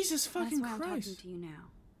camera. Jesus fucking That's why I'm Christ. talking to you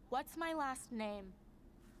now. What's my last name?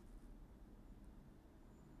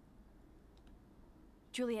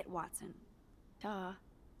 Juliet Watson. Duh.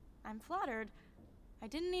 I'm flattered. I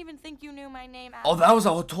didn't even think you knew my name. Oh, that was a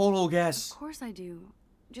total guess. Of course I do.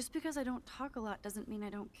 Just because I don't talk a lot doesn't mean I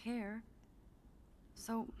don't care.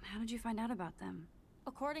 So, how did you find out about them?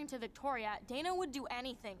 According to Victoria, Dana would do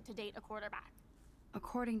anything to date a quarterback.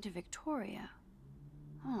 According to Victoria.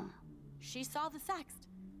 Huh. She saw the sext,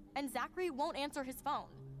 and Zachary won't answer his phone.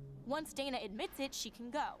 Once Dana admits it, she can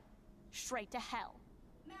go. Straight to hell.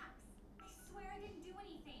 Max, I swear I didn't do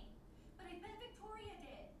anything. But I bet Victoria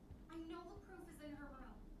did. I know the proof is in her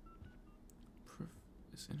room. Proof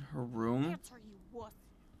is in her room? Answer, you wuss.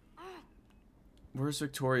 Where's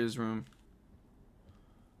Victoria's room?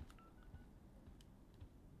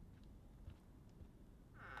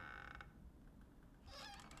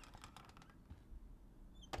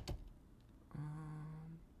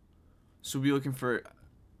 So we'll be looking for,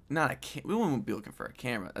 not a we won't be looking for a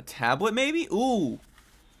camera. A tablet, maybe? Ooh.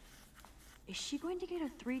 Is she going to get a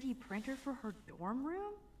 3D printer for her dorm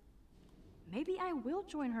room? Maybe I will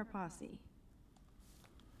join her posse.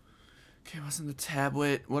 Okay, what's in the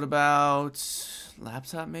tablet? What about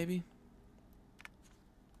laptop, maybe?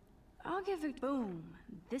 I'll give it. Boom.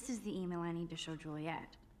 This is the email I need to show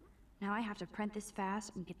Juliet. Now I have to print this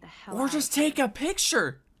fast and get the hell out. Or just take a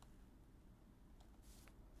picture.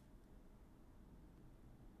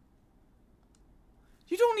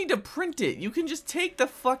 You don't need to print it. You can just take the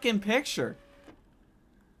fucking picture.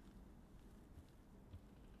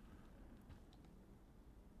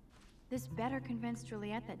 This better convince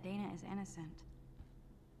Juliet that Dana is innocent.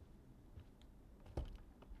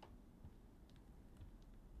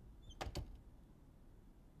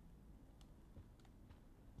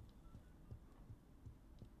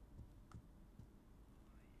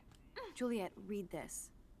 Juliet, read this.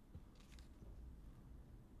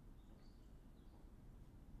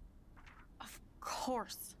 Of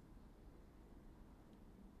course.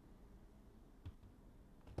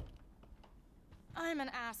 I'm an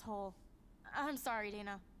asshole. I'm sorry,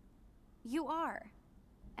 Dana. You are.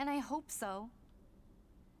 And I hope so.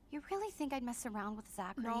 You really think I'd mess around with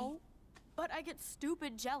Zachary? No, but I get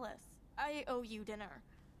stupid jealous. I owe you dinner.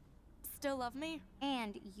 Still love me?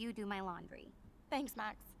 And you do my laundry. Thanks,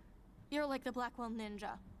 Max. You're like the Blackwell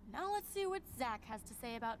Ninja. Now let's see what Zach has to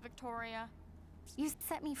say about Victoria. You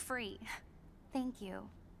set me free. Thank you.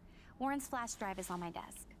 Warren's flash drive is on my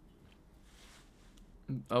desk.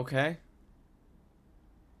 Okay.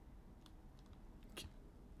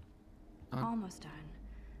 Almost done.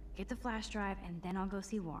 Get the flash drive and then I'll go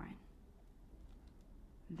see Warren.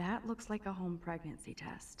 That looks like a home pregnancy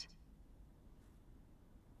test.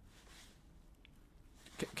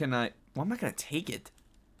 Can I? Why am I gonna take it?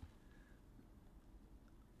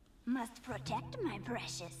 Must protect my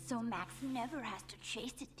precious so Max never has to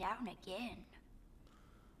chase it down again.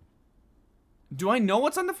 Do I know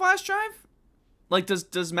what's on the flash drive? Like,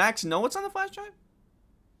 does Max know what's on the flash drive?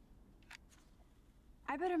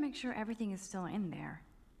 I better make sure everything is still in there.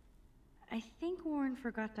 I think Warren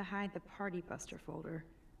forgot to hide the Party Buster folder.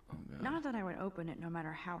 Oh, God. Not that I would open it no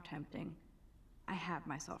matter how tempting. I have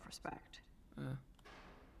my self-respect.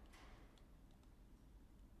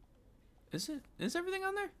 Is everything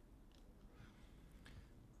on there?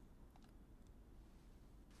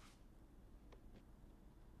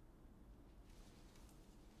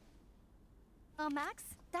 Max,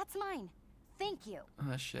 that's mine. Thank you.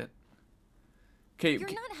 Oh, shit. Okay. You're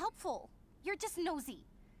not helpful. You're just nosy.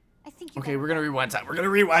 I think you. Okay, we're gonna rewind time. We're gonna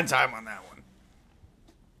rewind time on that one.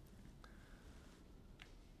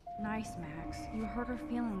 Nice, Max. You hurt her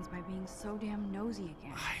feelings by being so damn nosy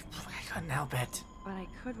again. I couldn't help it. But I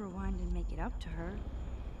could rewind and make it up to her.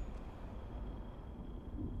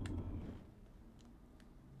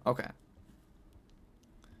 Okay.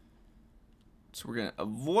 So we're gonna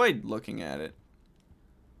avoid looking at it.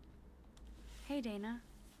 Hey, Dana.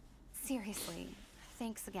 Seriously,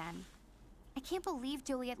 thanks again. I can't believe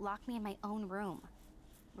Juliet locked me in my own room.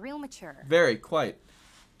 Real mature. Very, quite.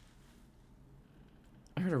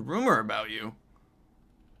 I heard a rumor about you.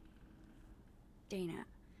 Dana,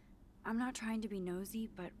 I'm not trying to be nosy,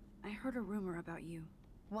 but I heard a rumor about you.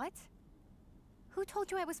 What? Who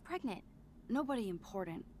told you I was pregnant? Nobody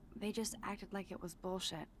important. They just acted like it was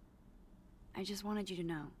bullshit. I just wanted you to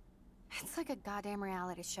know. It's like a goddamn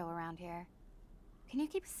reality show around here. Can you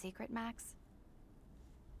keep a secret, Max?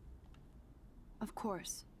 Of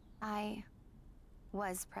course. I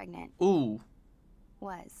was pregnant. Ooh.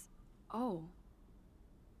 Was. Oh.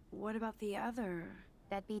 What about the other?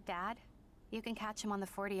 Deadbeat dad? You can catch him on the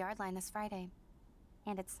 40-yard line this Friday.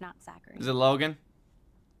 And it's not Zachary. Is it Logan?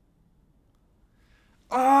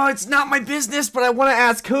 Oh, it's not my business, but I want to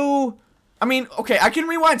ask who. I mean, okay, I can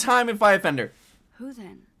rewind time if I offend her. Who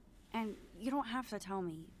then? And you don't have to tell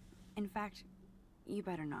me. In fact, you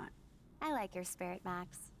better not. I like your spirit,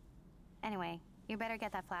 Max. Anyway, you better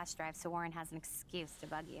get that flash drive so Warren has an excuse to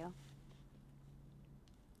bug you.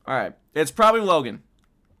 Alright, it's probably Logan.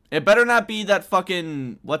 It better not be that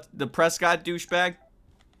fucking, what, the Prescott douchebag?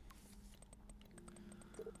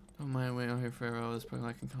 Don't mind waiting out here for hours, but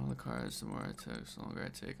I can call the cars the more I take, the longer I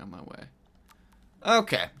take on my way.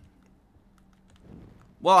 Okay.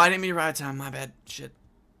 Well, I didn't mean to ride time, my bad. Shit.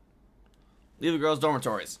 Leave the girls'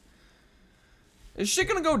 dormitories. Is shit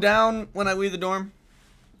gonna go down when I leave the dorm?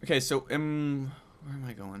 Okay, so, where am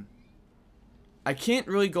I going? I can't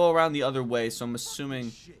really go around the other way, so I'm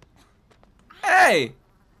assuming... Hey!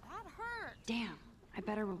 That hurt. Damn, I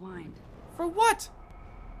better rewind. For what?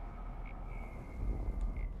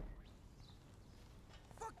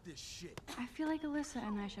 Fuck this shit. I feel like Alyssa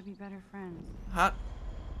and I should be better friends. Hot.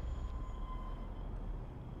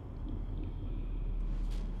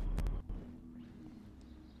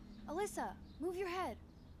 Alyssa, move your head.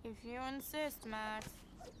 If you insist, Max.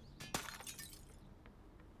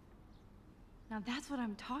 Now that's what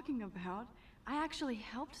I'm talking about. I actually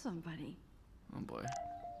helped somebody. Oh boy.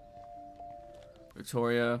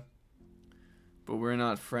 Victoria. But we're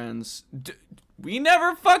not friends. We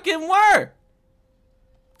never fucking were!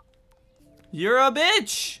 You're a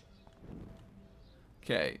bitch!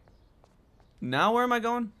 Okay. Now where am I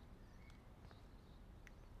going?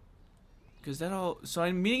 Because that all... So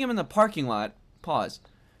I'm meeting him in the parking lot. Pause.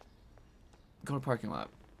 Go to parking lot.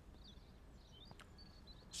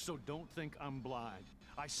 So don't think I'm blind.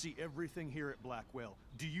 I see everything here at Blackwell.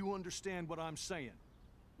 Do you understand what I'm saying?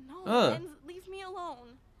 No, Ugh. Ben, leave me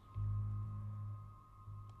alone.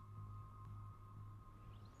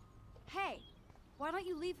 Hey, why don't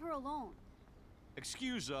you leave her alone?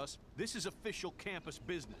 Excuse us, this is official campus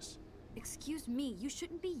business. Excuse me, you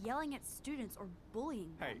shouldn't be yelling at students or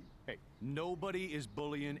bullying them. Hey, nobody is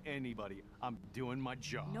bullying anybody. I'm doing my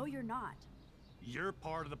job. No, you're not. You're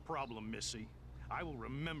part of the problem, Missy. I will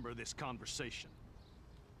remember this conversation.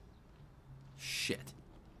 Shit.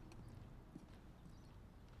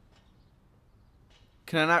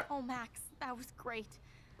 Can I not... Oh, Max, that was great.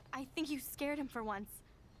 I think you scared him for once.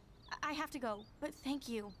 I have to go, but thank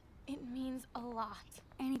you. It means a lot.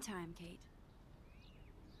 Anytime, Kate.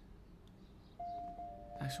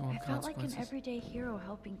 Actual I felt like an consequences. everyday hero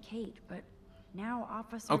helping Kate, but now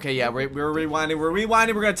Officer... Okay, yeah, we're rewinding. We're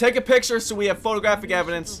rewinding. We're gonna take a picture so we have photographic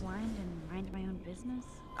evidence. Rewind and mind my own business?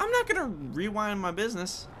 I'm not gonna rewind my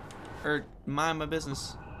business. Or mind my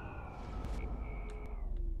business.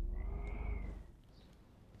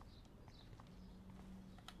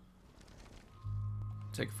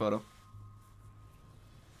 Take a photo.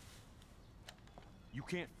 You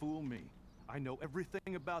can't fool me. I know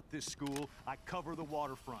everything about this school. I cover the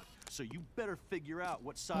waterfront. So you better figure out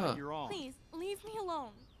what side you're on. Please, leave me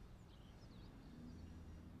alone.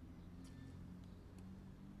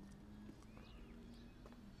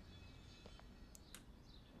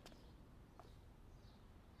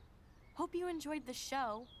 Hope you enjoyed the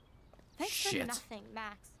show. Thanks for Shit. nothing,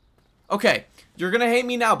 Max. Okay, you're gonna hate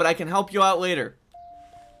me now, but I can help you out later.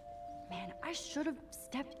 Man, I should have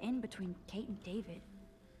stepped in between Kate and David.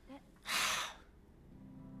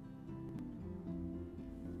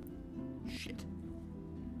 Shit.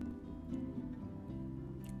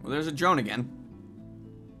 Well, there's a drone again.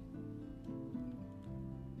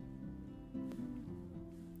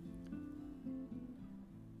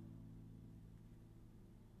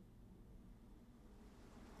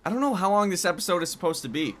 I don't know how long this episode is supposed to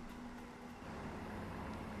be.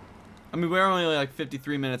 I mean, we're only like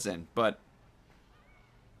 53 minutes in, but...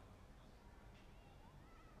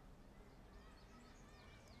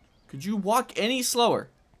 Could you walk any slower?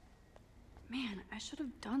 Man, I should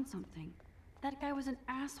have done something. That guy was an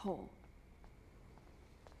asshole.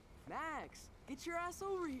 Max, get your ass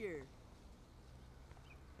over here.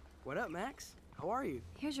 What up, Max? How are you?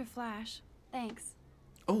 Here's your flash. Thanks.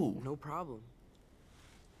 Oh. No problem.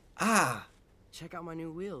 Ah. Check out my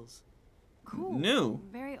new wheels. Cool. New?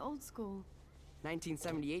 Very old school.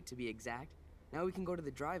 1978 to be exact. Now we can go to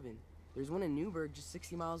the drive-in. There's one in Newburgh just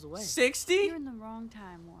 60 miles away. 60? You're in the wrong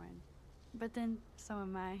time, Warren. But then, so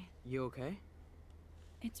am I. You okay?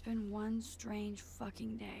 It's been one strange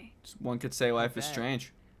fucking day. One could say life is bet.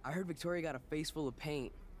 strange. I heard Victoria got a face full of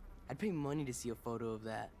paint. I'd pay money to see a photo of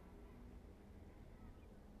that.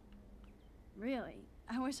 Really?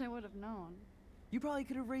 I wish I would have known. You probably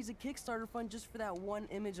could have raised a Kickstarter fund just for that one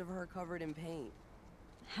image of her covered in paint.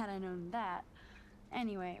 Had I known that.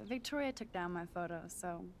 Anyway, Victoria took down my photo,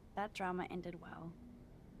 so that drama ended well.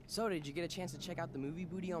 So, did you get a chance to check out the movie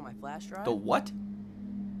booty on my flash drive? The what?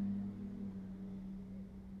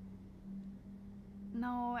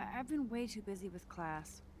 No, I've been way too busy with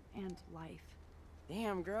class and life.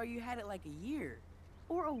 Damn, girl, you had it like a year.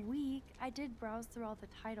 Or a week. I did browse through all the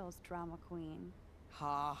titles, drama queen.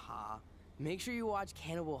 Ha ha. Make sure you watch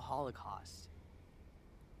Cannibal Holocaust.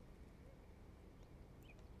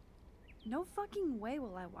 No fucking way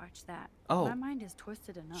will I watch that. Oh. My mind is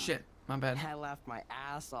twisted enough. Shit, my bad. I laughed my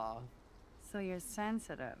ass off. So you're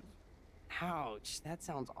sensitive. Ouch, that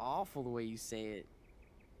sounds awful the way you say it.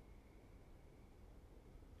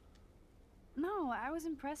 No, I was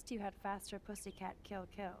impressed you had faster pussycat kill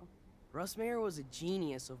kill. Russ Meyer was a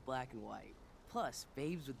genius of black and white. Plus,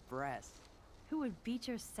 babes with breasts. Who would beat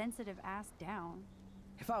your sensitive ass down?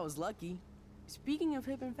 If I was lucky. Speaking of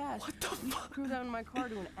hip and fast, what the fuck? We drove out in my car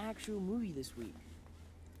to an actual movie this week.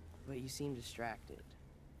 But you seem distracted.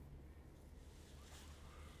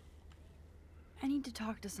 I need to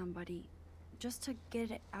talk to somebody, just to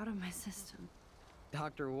get it out of my system.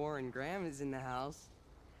 Dr. Warren Graham is in the house.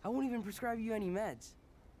 I won't even prescribe you any meds.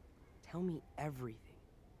 Tell me everything.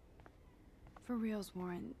 For reals,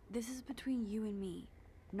 Warren, this is between you and me,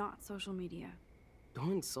 not social media.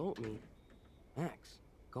 Don't insult me. Max,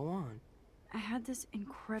 go on. I had this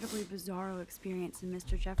incredibly bizarro experience in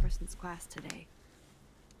Mr. Jefferson's class today.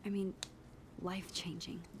 I mean,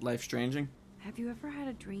 life-changing. Life-stranging? Have you ever had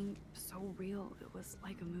a dream so real it was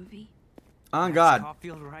like a movie? On God.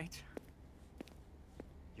 Caulfield, right?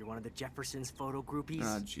 You're one of the Jefferson's photo groupies?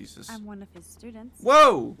 Oh, Jesus. I'm one of his students.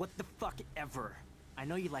 Whoa! What the fuck ever. I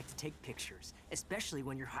know you like to take pictures, especially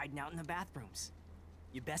when you're hiding out in the bathrooms.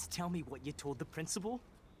 You best tell me what you told the principal,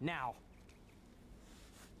 now.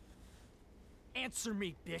 Answer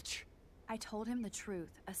me, bitch! I told him the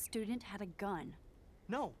truth. A student had a gun.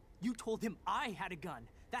 No, you told him I had a gun.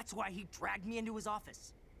 That's why he dragged me into his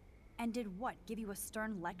office. And did what, give you a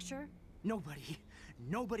stern lecture?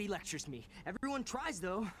 Nobody lectures me. Everyone tries,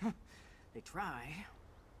 though. They try.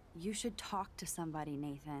 You should talk to somebody,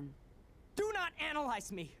 Nathan. Do not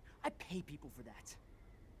analyze me! I pay people for that.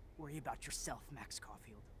 Worry about yourself, Max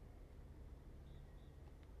Caulfield.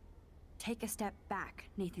 Take a step back,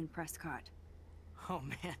 Nathan Prescott. Oh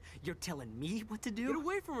man, you're telling me what to do? Get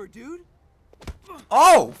away from her, dude!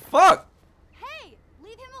 Oh, fuck! Hey,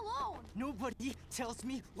 leave him alone! Nobody tells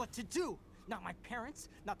me what to do! Not my parents,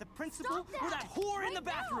 not the principal, Stop that! or that whore in the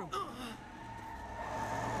bathroom!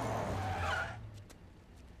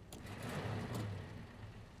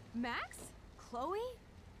 Max? Chloe?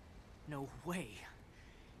 No way.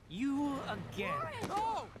 You again.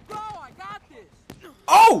 Go! Go! I got this!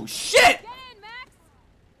 Oh, shit! Get in, Max!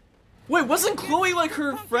 Wait, wasn't Chloe like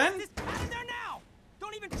her friend? Out of there now!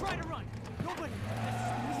 Don't even try to run! Nobody!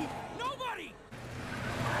 Nobody!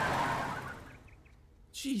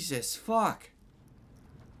 Jesus, fuck.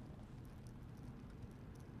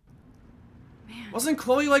 Man, Wasn't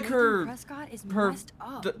Chloe like Nathan her... Prescott is her... messed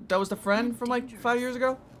up. that was the friend And from like dangerous. 5 years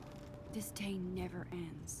ago? This day never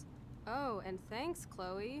ends. Oh, and thanks,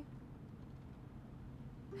 Chloe.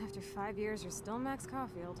 After 5 years, you're still Max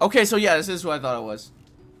Caulfield. Okay, so yeah, this is who I thought it was.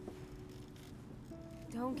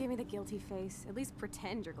 Don't give me the guilty face. At least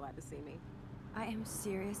pretend you're glad to see me. I am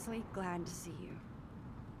seriously glad to see you.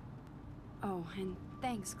 Oh, and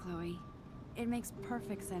thanks, Chloe. It makes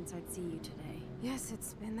perfect sense I'd see you today. Yes,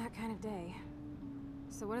 it's been that kind of day.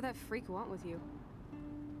 So what did that freak want with you?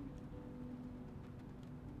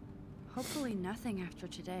 Hopefully nothing after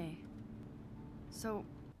today. So,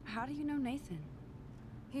 how do you know Nathan?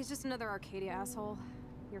 He's just another Arcadia asshole.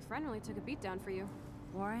 Your friend really took a beat down for you.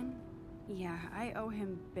 Warren? Yeah, I owe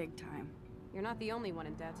him big time. You're not the only one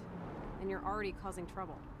in debt. And you're already causing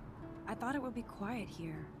trouble. I thought it would be quiet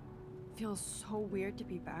here. Feels so weird to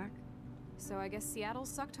be back. So I guess Seattle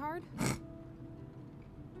sucked hard?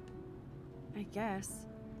 I guess.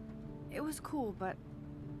 It was cool, but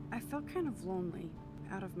I felt kind of lonely,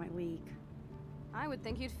 out of my league. I would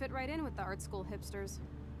think you'd fit right in with the art school hipsters.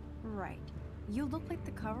 Right. You look like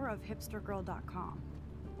the cover of hipstergirl.com.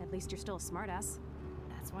 At least you're still a smartass.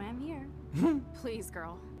 That's why I'm here. Please,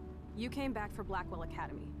 girl. You came back for Blackwell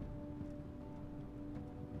Academy.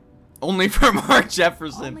 Only for Mark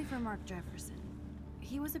Jefferson. Only for Mark Jefferson.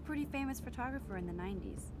 He was a pretty famous photographer in the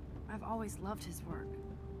 90s. I've always loved his work.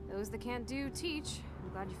 Those that can't do, teach. I'm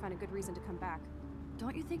glad you find a good reason to come back.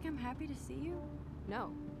 Don't you think I'm happy to see you?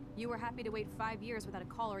 No. You were happy to wait 5 years without a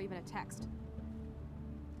call or even a text.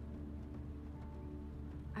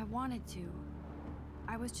 I wanted to.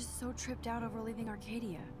 I was just so tripped out over leaving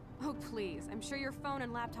Arcadia. Oh, please. I'm sure your phone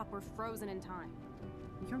and laptop were frozen in time.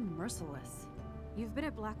 You're merciless. You've been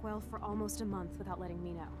at Blackwell for almost a month without letting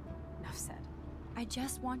me know. Enough said. I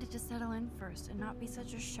just wanted to settle in first and not be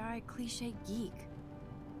such a shy, cliche geek.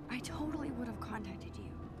 I totally would have contacted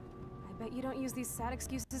you. I bet you don't use these sad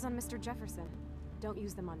excuses on Mr. Jefferson. Don't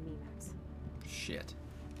use them on me, Max. Shit.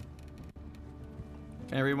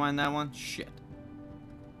 Can I rewind that one? Shit.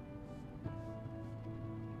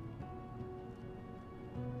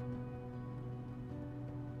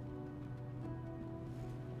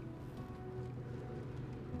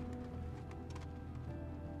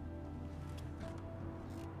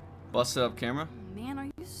 Busted up camera? Man, are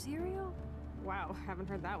you serial? Wow, haven't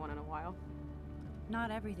heard that one in a while.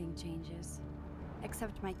 Not everything changes.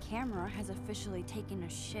 Except my camera has officially taken a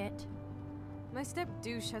shit. My step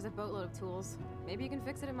douche has a boatload of tools. Maybe you can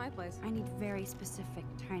fix it at my place. I need very specific,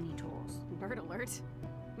 tiny tools. Nerd alert.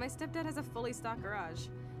 My stepdad has a fully stocked garage,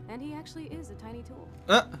 and he actually is a tiny tool.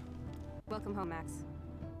 Welcome home, Max.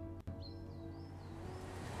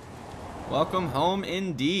 Welcome home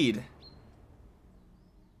indeed.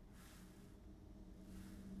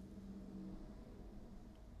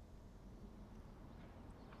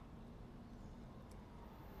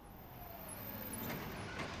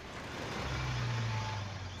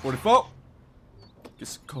 $44. Get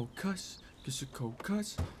some cold cuts. Get some cold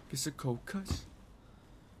cuts. Get some cold cuts.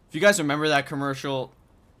 If you guys remember that commercial,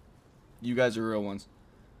 you guys are real ones.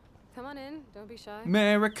 Come on in. Don't be shy.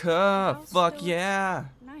 America. Fuck yeah.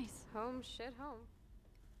 Nice. Home, shit, home.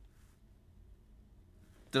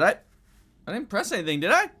 Did I didn't press anything, did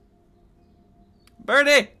I?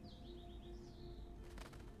 Birdie!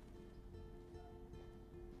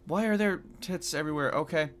 Why are there tits everywhere?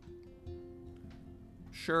 Okay.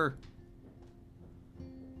 Sure.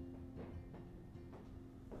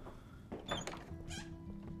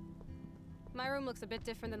 My room looks a bit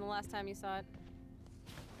different than the last time you saw it.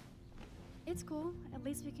 It's cool. At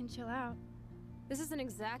least we can chill out. This isn't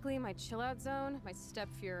exactly my chill-out zone. My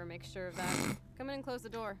stepfuhrer makes sure of that. Come in and close the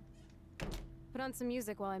door. Put on some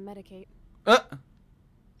music while I medicate.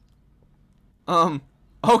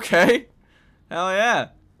 Okay. Hell yeah.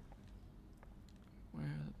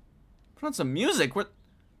 Put on some music. Where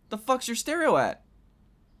the fuck's your stereo at?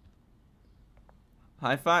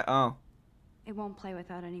 Hi-fi? Oh. It won't play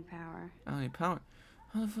without any power. Oh, any power?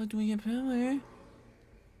 How the fuck do we get power?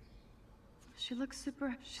 She looks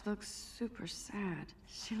super sad.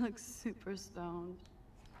 She looks super stoned.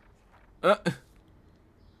 How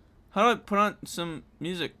do I put on some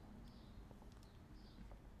music?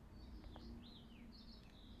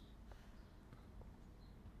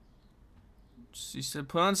 She said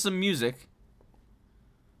put on some music.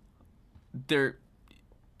 There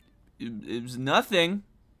is nothing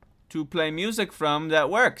to play music from that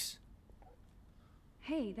works.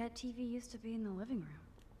 Hey, that TV used to be in the living room.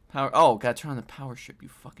 Power. Oh, gotta turn on the power strip, you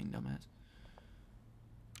fucking dumbass.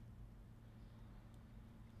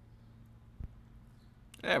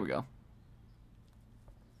 There we go.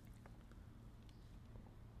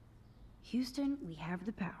 Houston, we have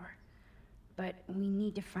the power. But we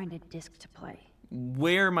need to find a disc to play.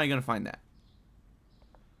 Where am I gonna find that?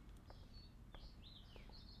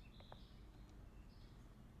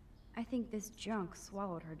 I think this junk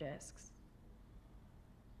swallowed her discs.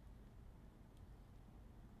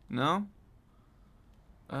 No?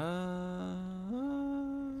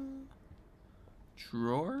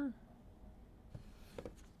 Drawer?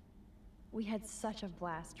 We had such a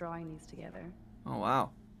blast drawing these together. Oh, wow.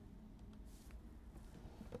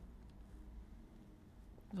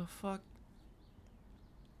 The fuck?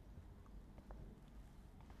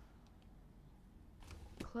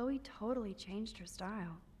 Chloe totally changed her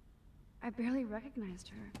style. I barely recognized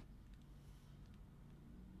her.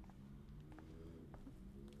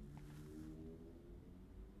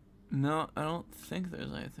 No, I don't think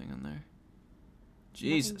there's anything in there.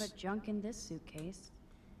 Jesus. Nothing but junk in this suitcase.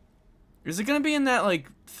 Is it gonna be in that,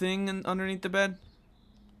 like, thing underneath the bed?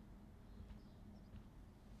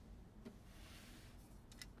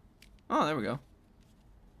 Oh, there we go.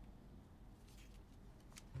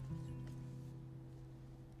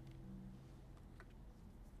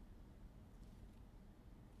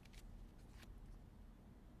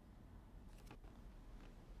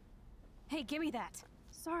 Hey, give me that.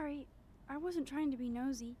 Sorry, I wasn't trying to be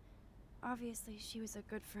nosy. Obviously, she was a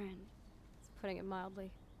good friend. It's putting it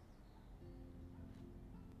mildly.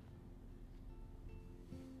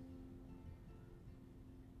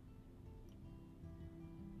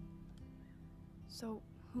 So,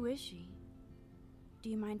 who is she? Do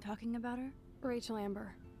you mind talking about her? Rachel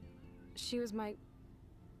Amber. She was my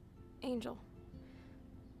angel.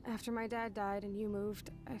 After my dad died and you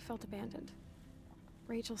moved, I felt abandoned.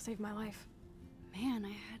 Rachel saved my life. Man, I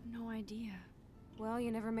had no idea. Well,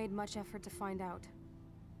 you never made much effort to find out.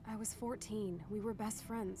 I was 14. We were best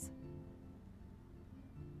friends.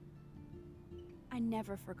 I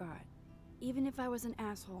never forgot. Even if I was an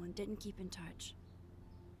asshole and didn't keep in touch.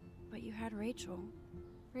 But you had Rachel.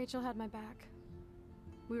 Rachel had my back.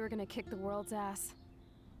 We were gonna kick the world's ass.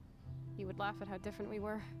 You would laugh at how different we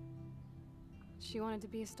were. She wanted to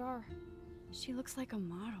be a star. She looks like a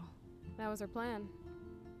model. That was her plan.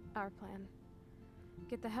 Our plan.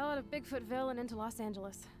 Get the hell out of Bigfootville and into Los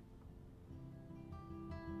Angeles.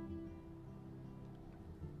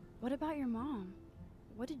 What about your mom?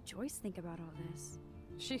 What did Joyce think about all this?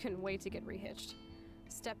 She couldn't wait to get rehitched.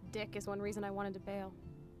 Step Dick is one reason I wanted to bail.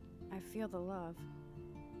 I feel the love.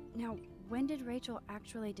 Now, when did Rachel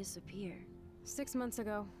actually disappear? 6 months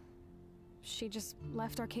ago. She just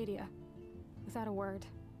left Arcadia. Without a word.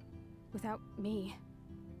 Without me.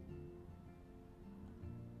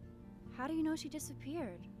 How do you know she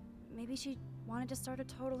disappeared? Maybe she wanted to start a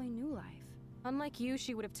totally new life. Unlike you,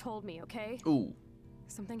 she would have told me, okay? Ooh.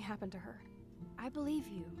 Something happened to her. I believe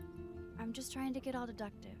you. I'm just trying to get all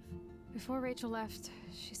deductive. Before Rachel left,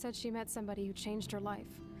 she said she met somebody who changed her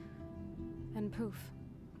life. And poof.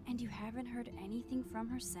 And you haven't heard anything from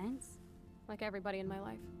her since? Like everybody in my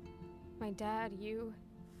life. My dad, you,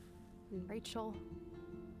 and Rachel.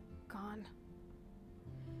 Gone.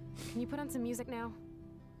 Can you put on some music now?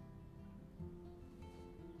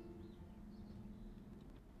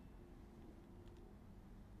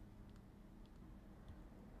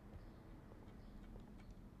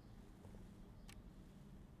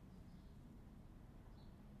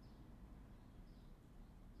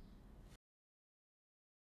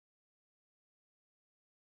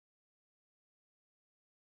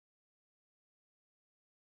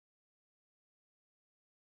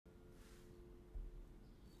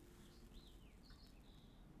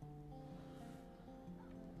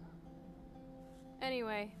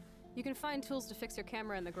 Anyway, you can find tools to fix your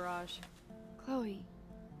camera in the garage. Chloe,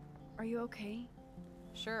 are you okay?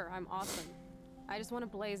 Sure, I'm awesome. I just want to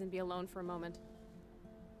blaze and be alone for a moment.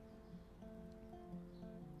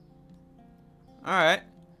 Alright.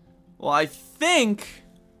 Well, I think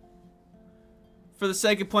for the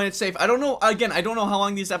second point it's safe. I don't know, again, I don't know how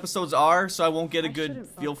long these episodes are, so I won't get a good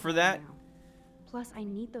feel for that. Plus, I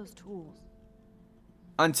need those tools.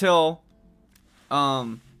 Until,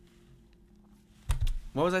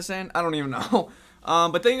 what was I saying? I don't even know.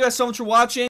 But thank you guys so much for watching.